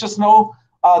kiddos, just know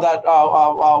that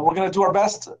we're going to do our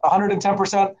best,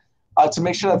 110%, to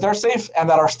make sure that they're safe and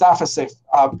that our staff is safe.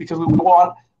 Because we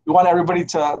want everybody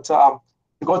to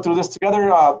go through this together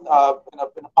in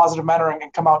a positive manner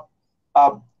and come out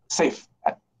safe.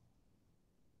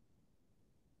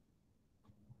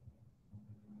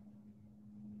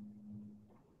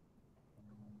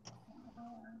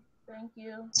 Thank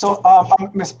you. So,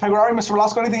 Ms. Peguari, Mr.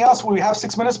 Velasco, anything else? We have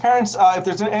 6 minutes, parents. If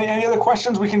there's any other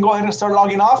questions, we can go ahead and start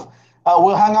logging off.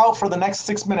 We'll hang out for the next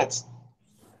 6 minutes.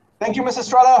 Thank you, Ms.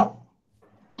 Estrada.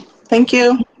 Thank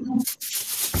you.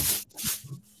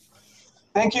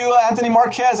 Thank you, Anthony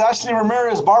Marquez, Ashley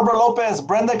Ramirez, Barbara Lopez,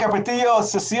 Brenda Capetillo,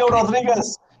 Cecile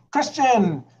Rodriguez,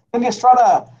 Christian, Cindy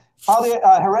Estrada,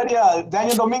 Heredia,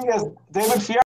 Daniel Dominguez, David Fierro.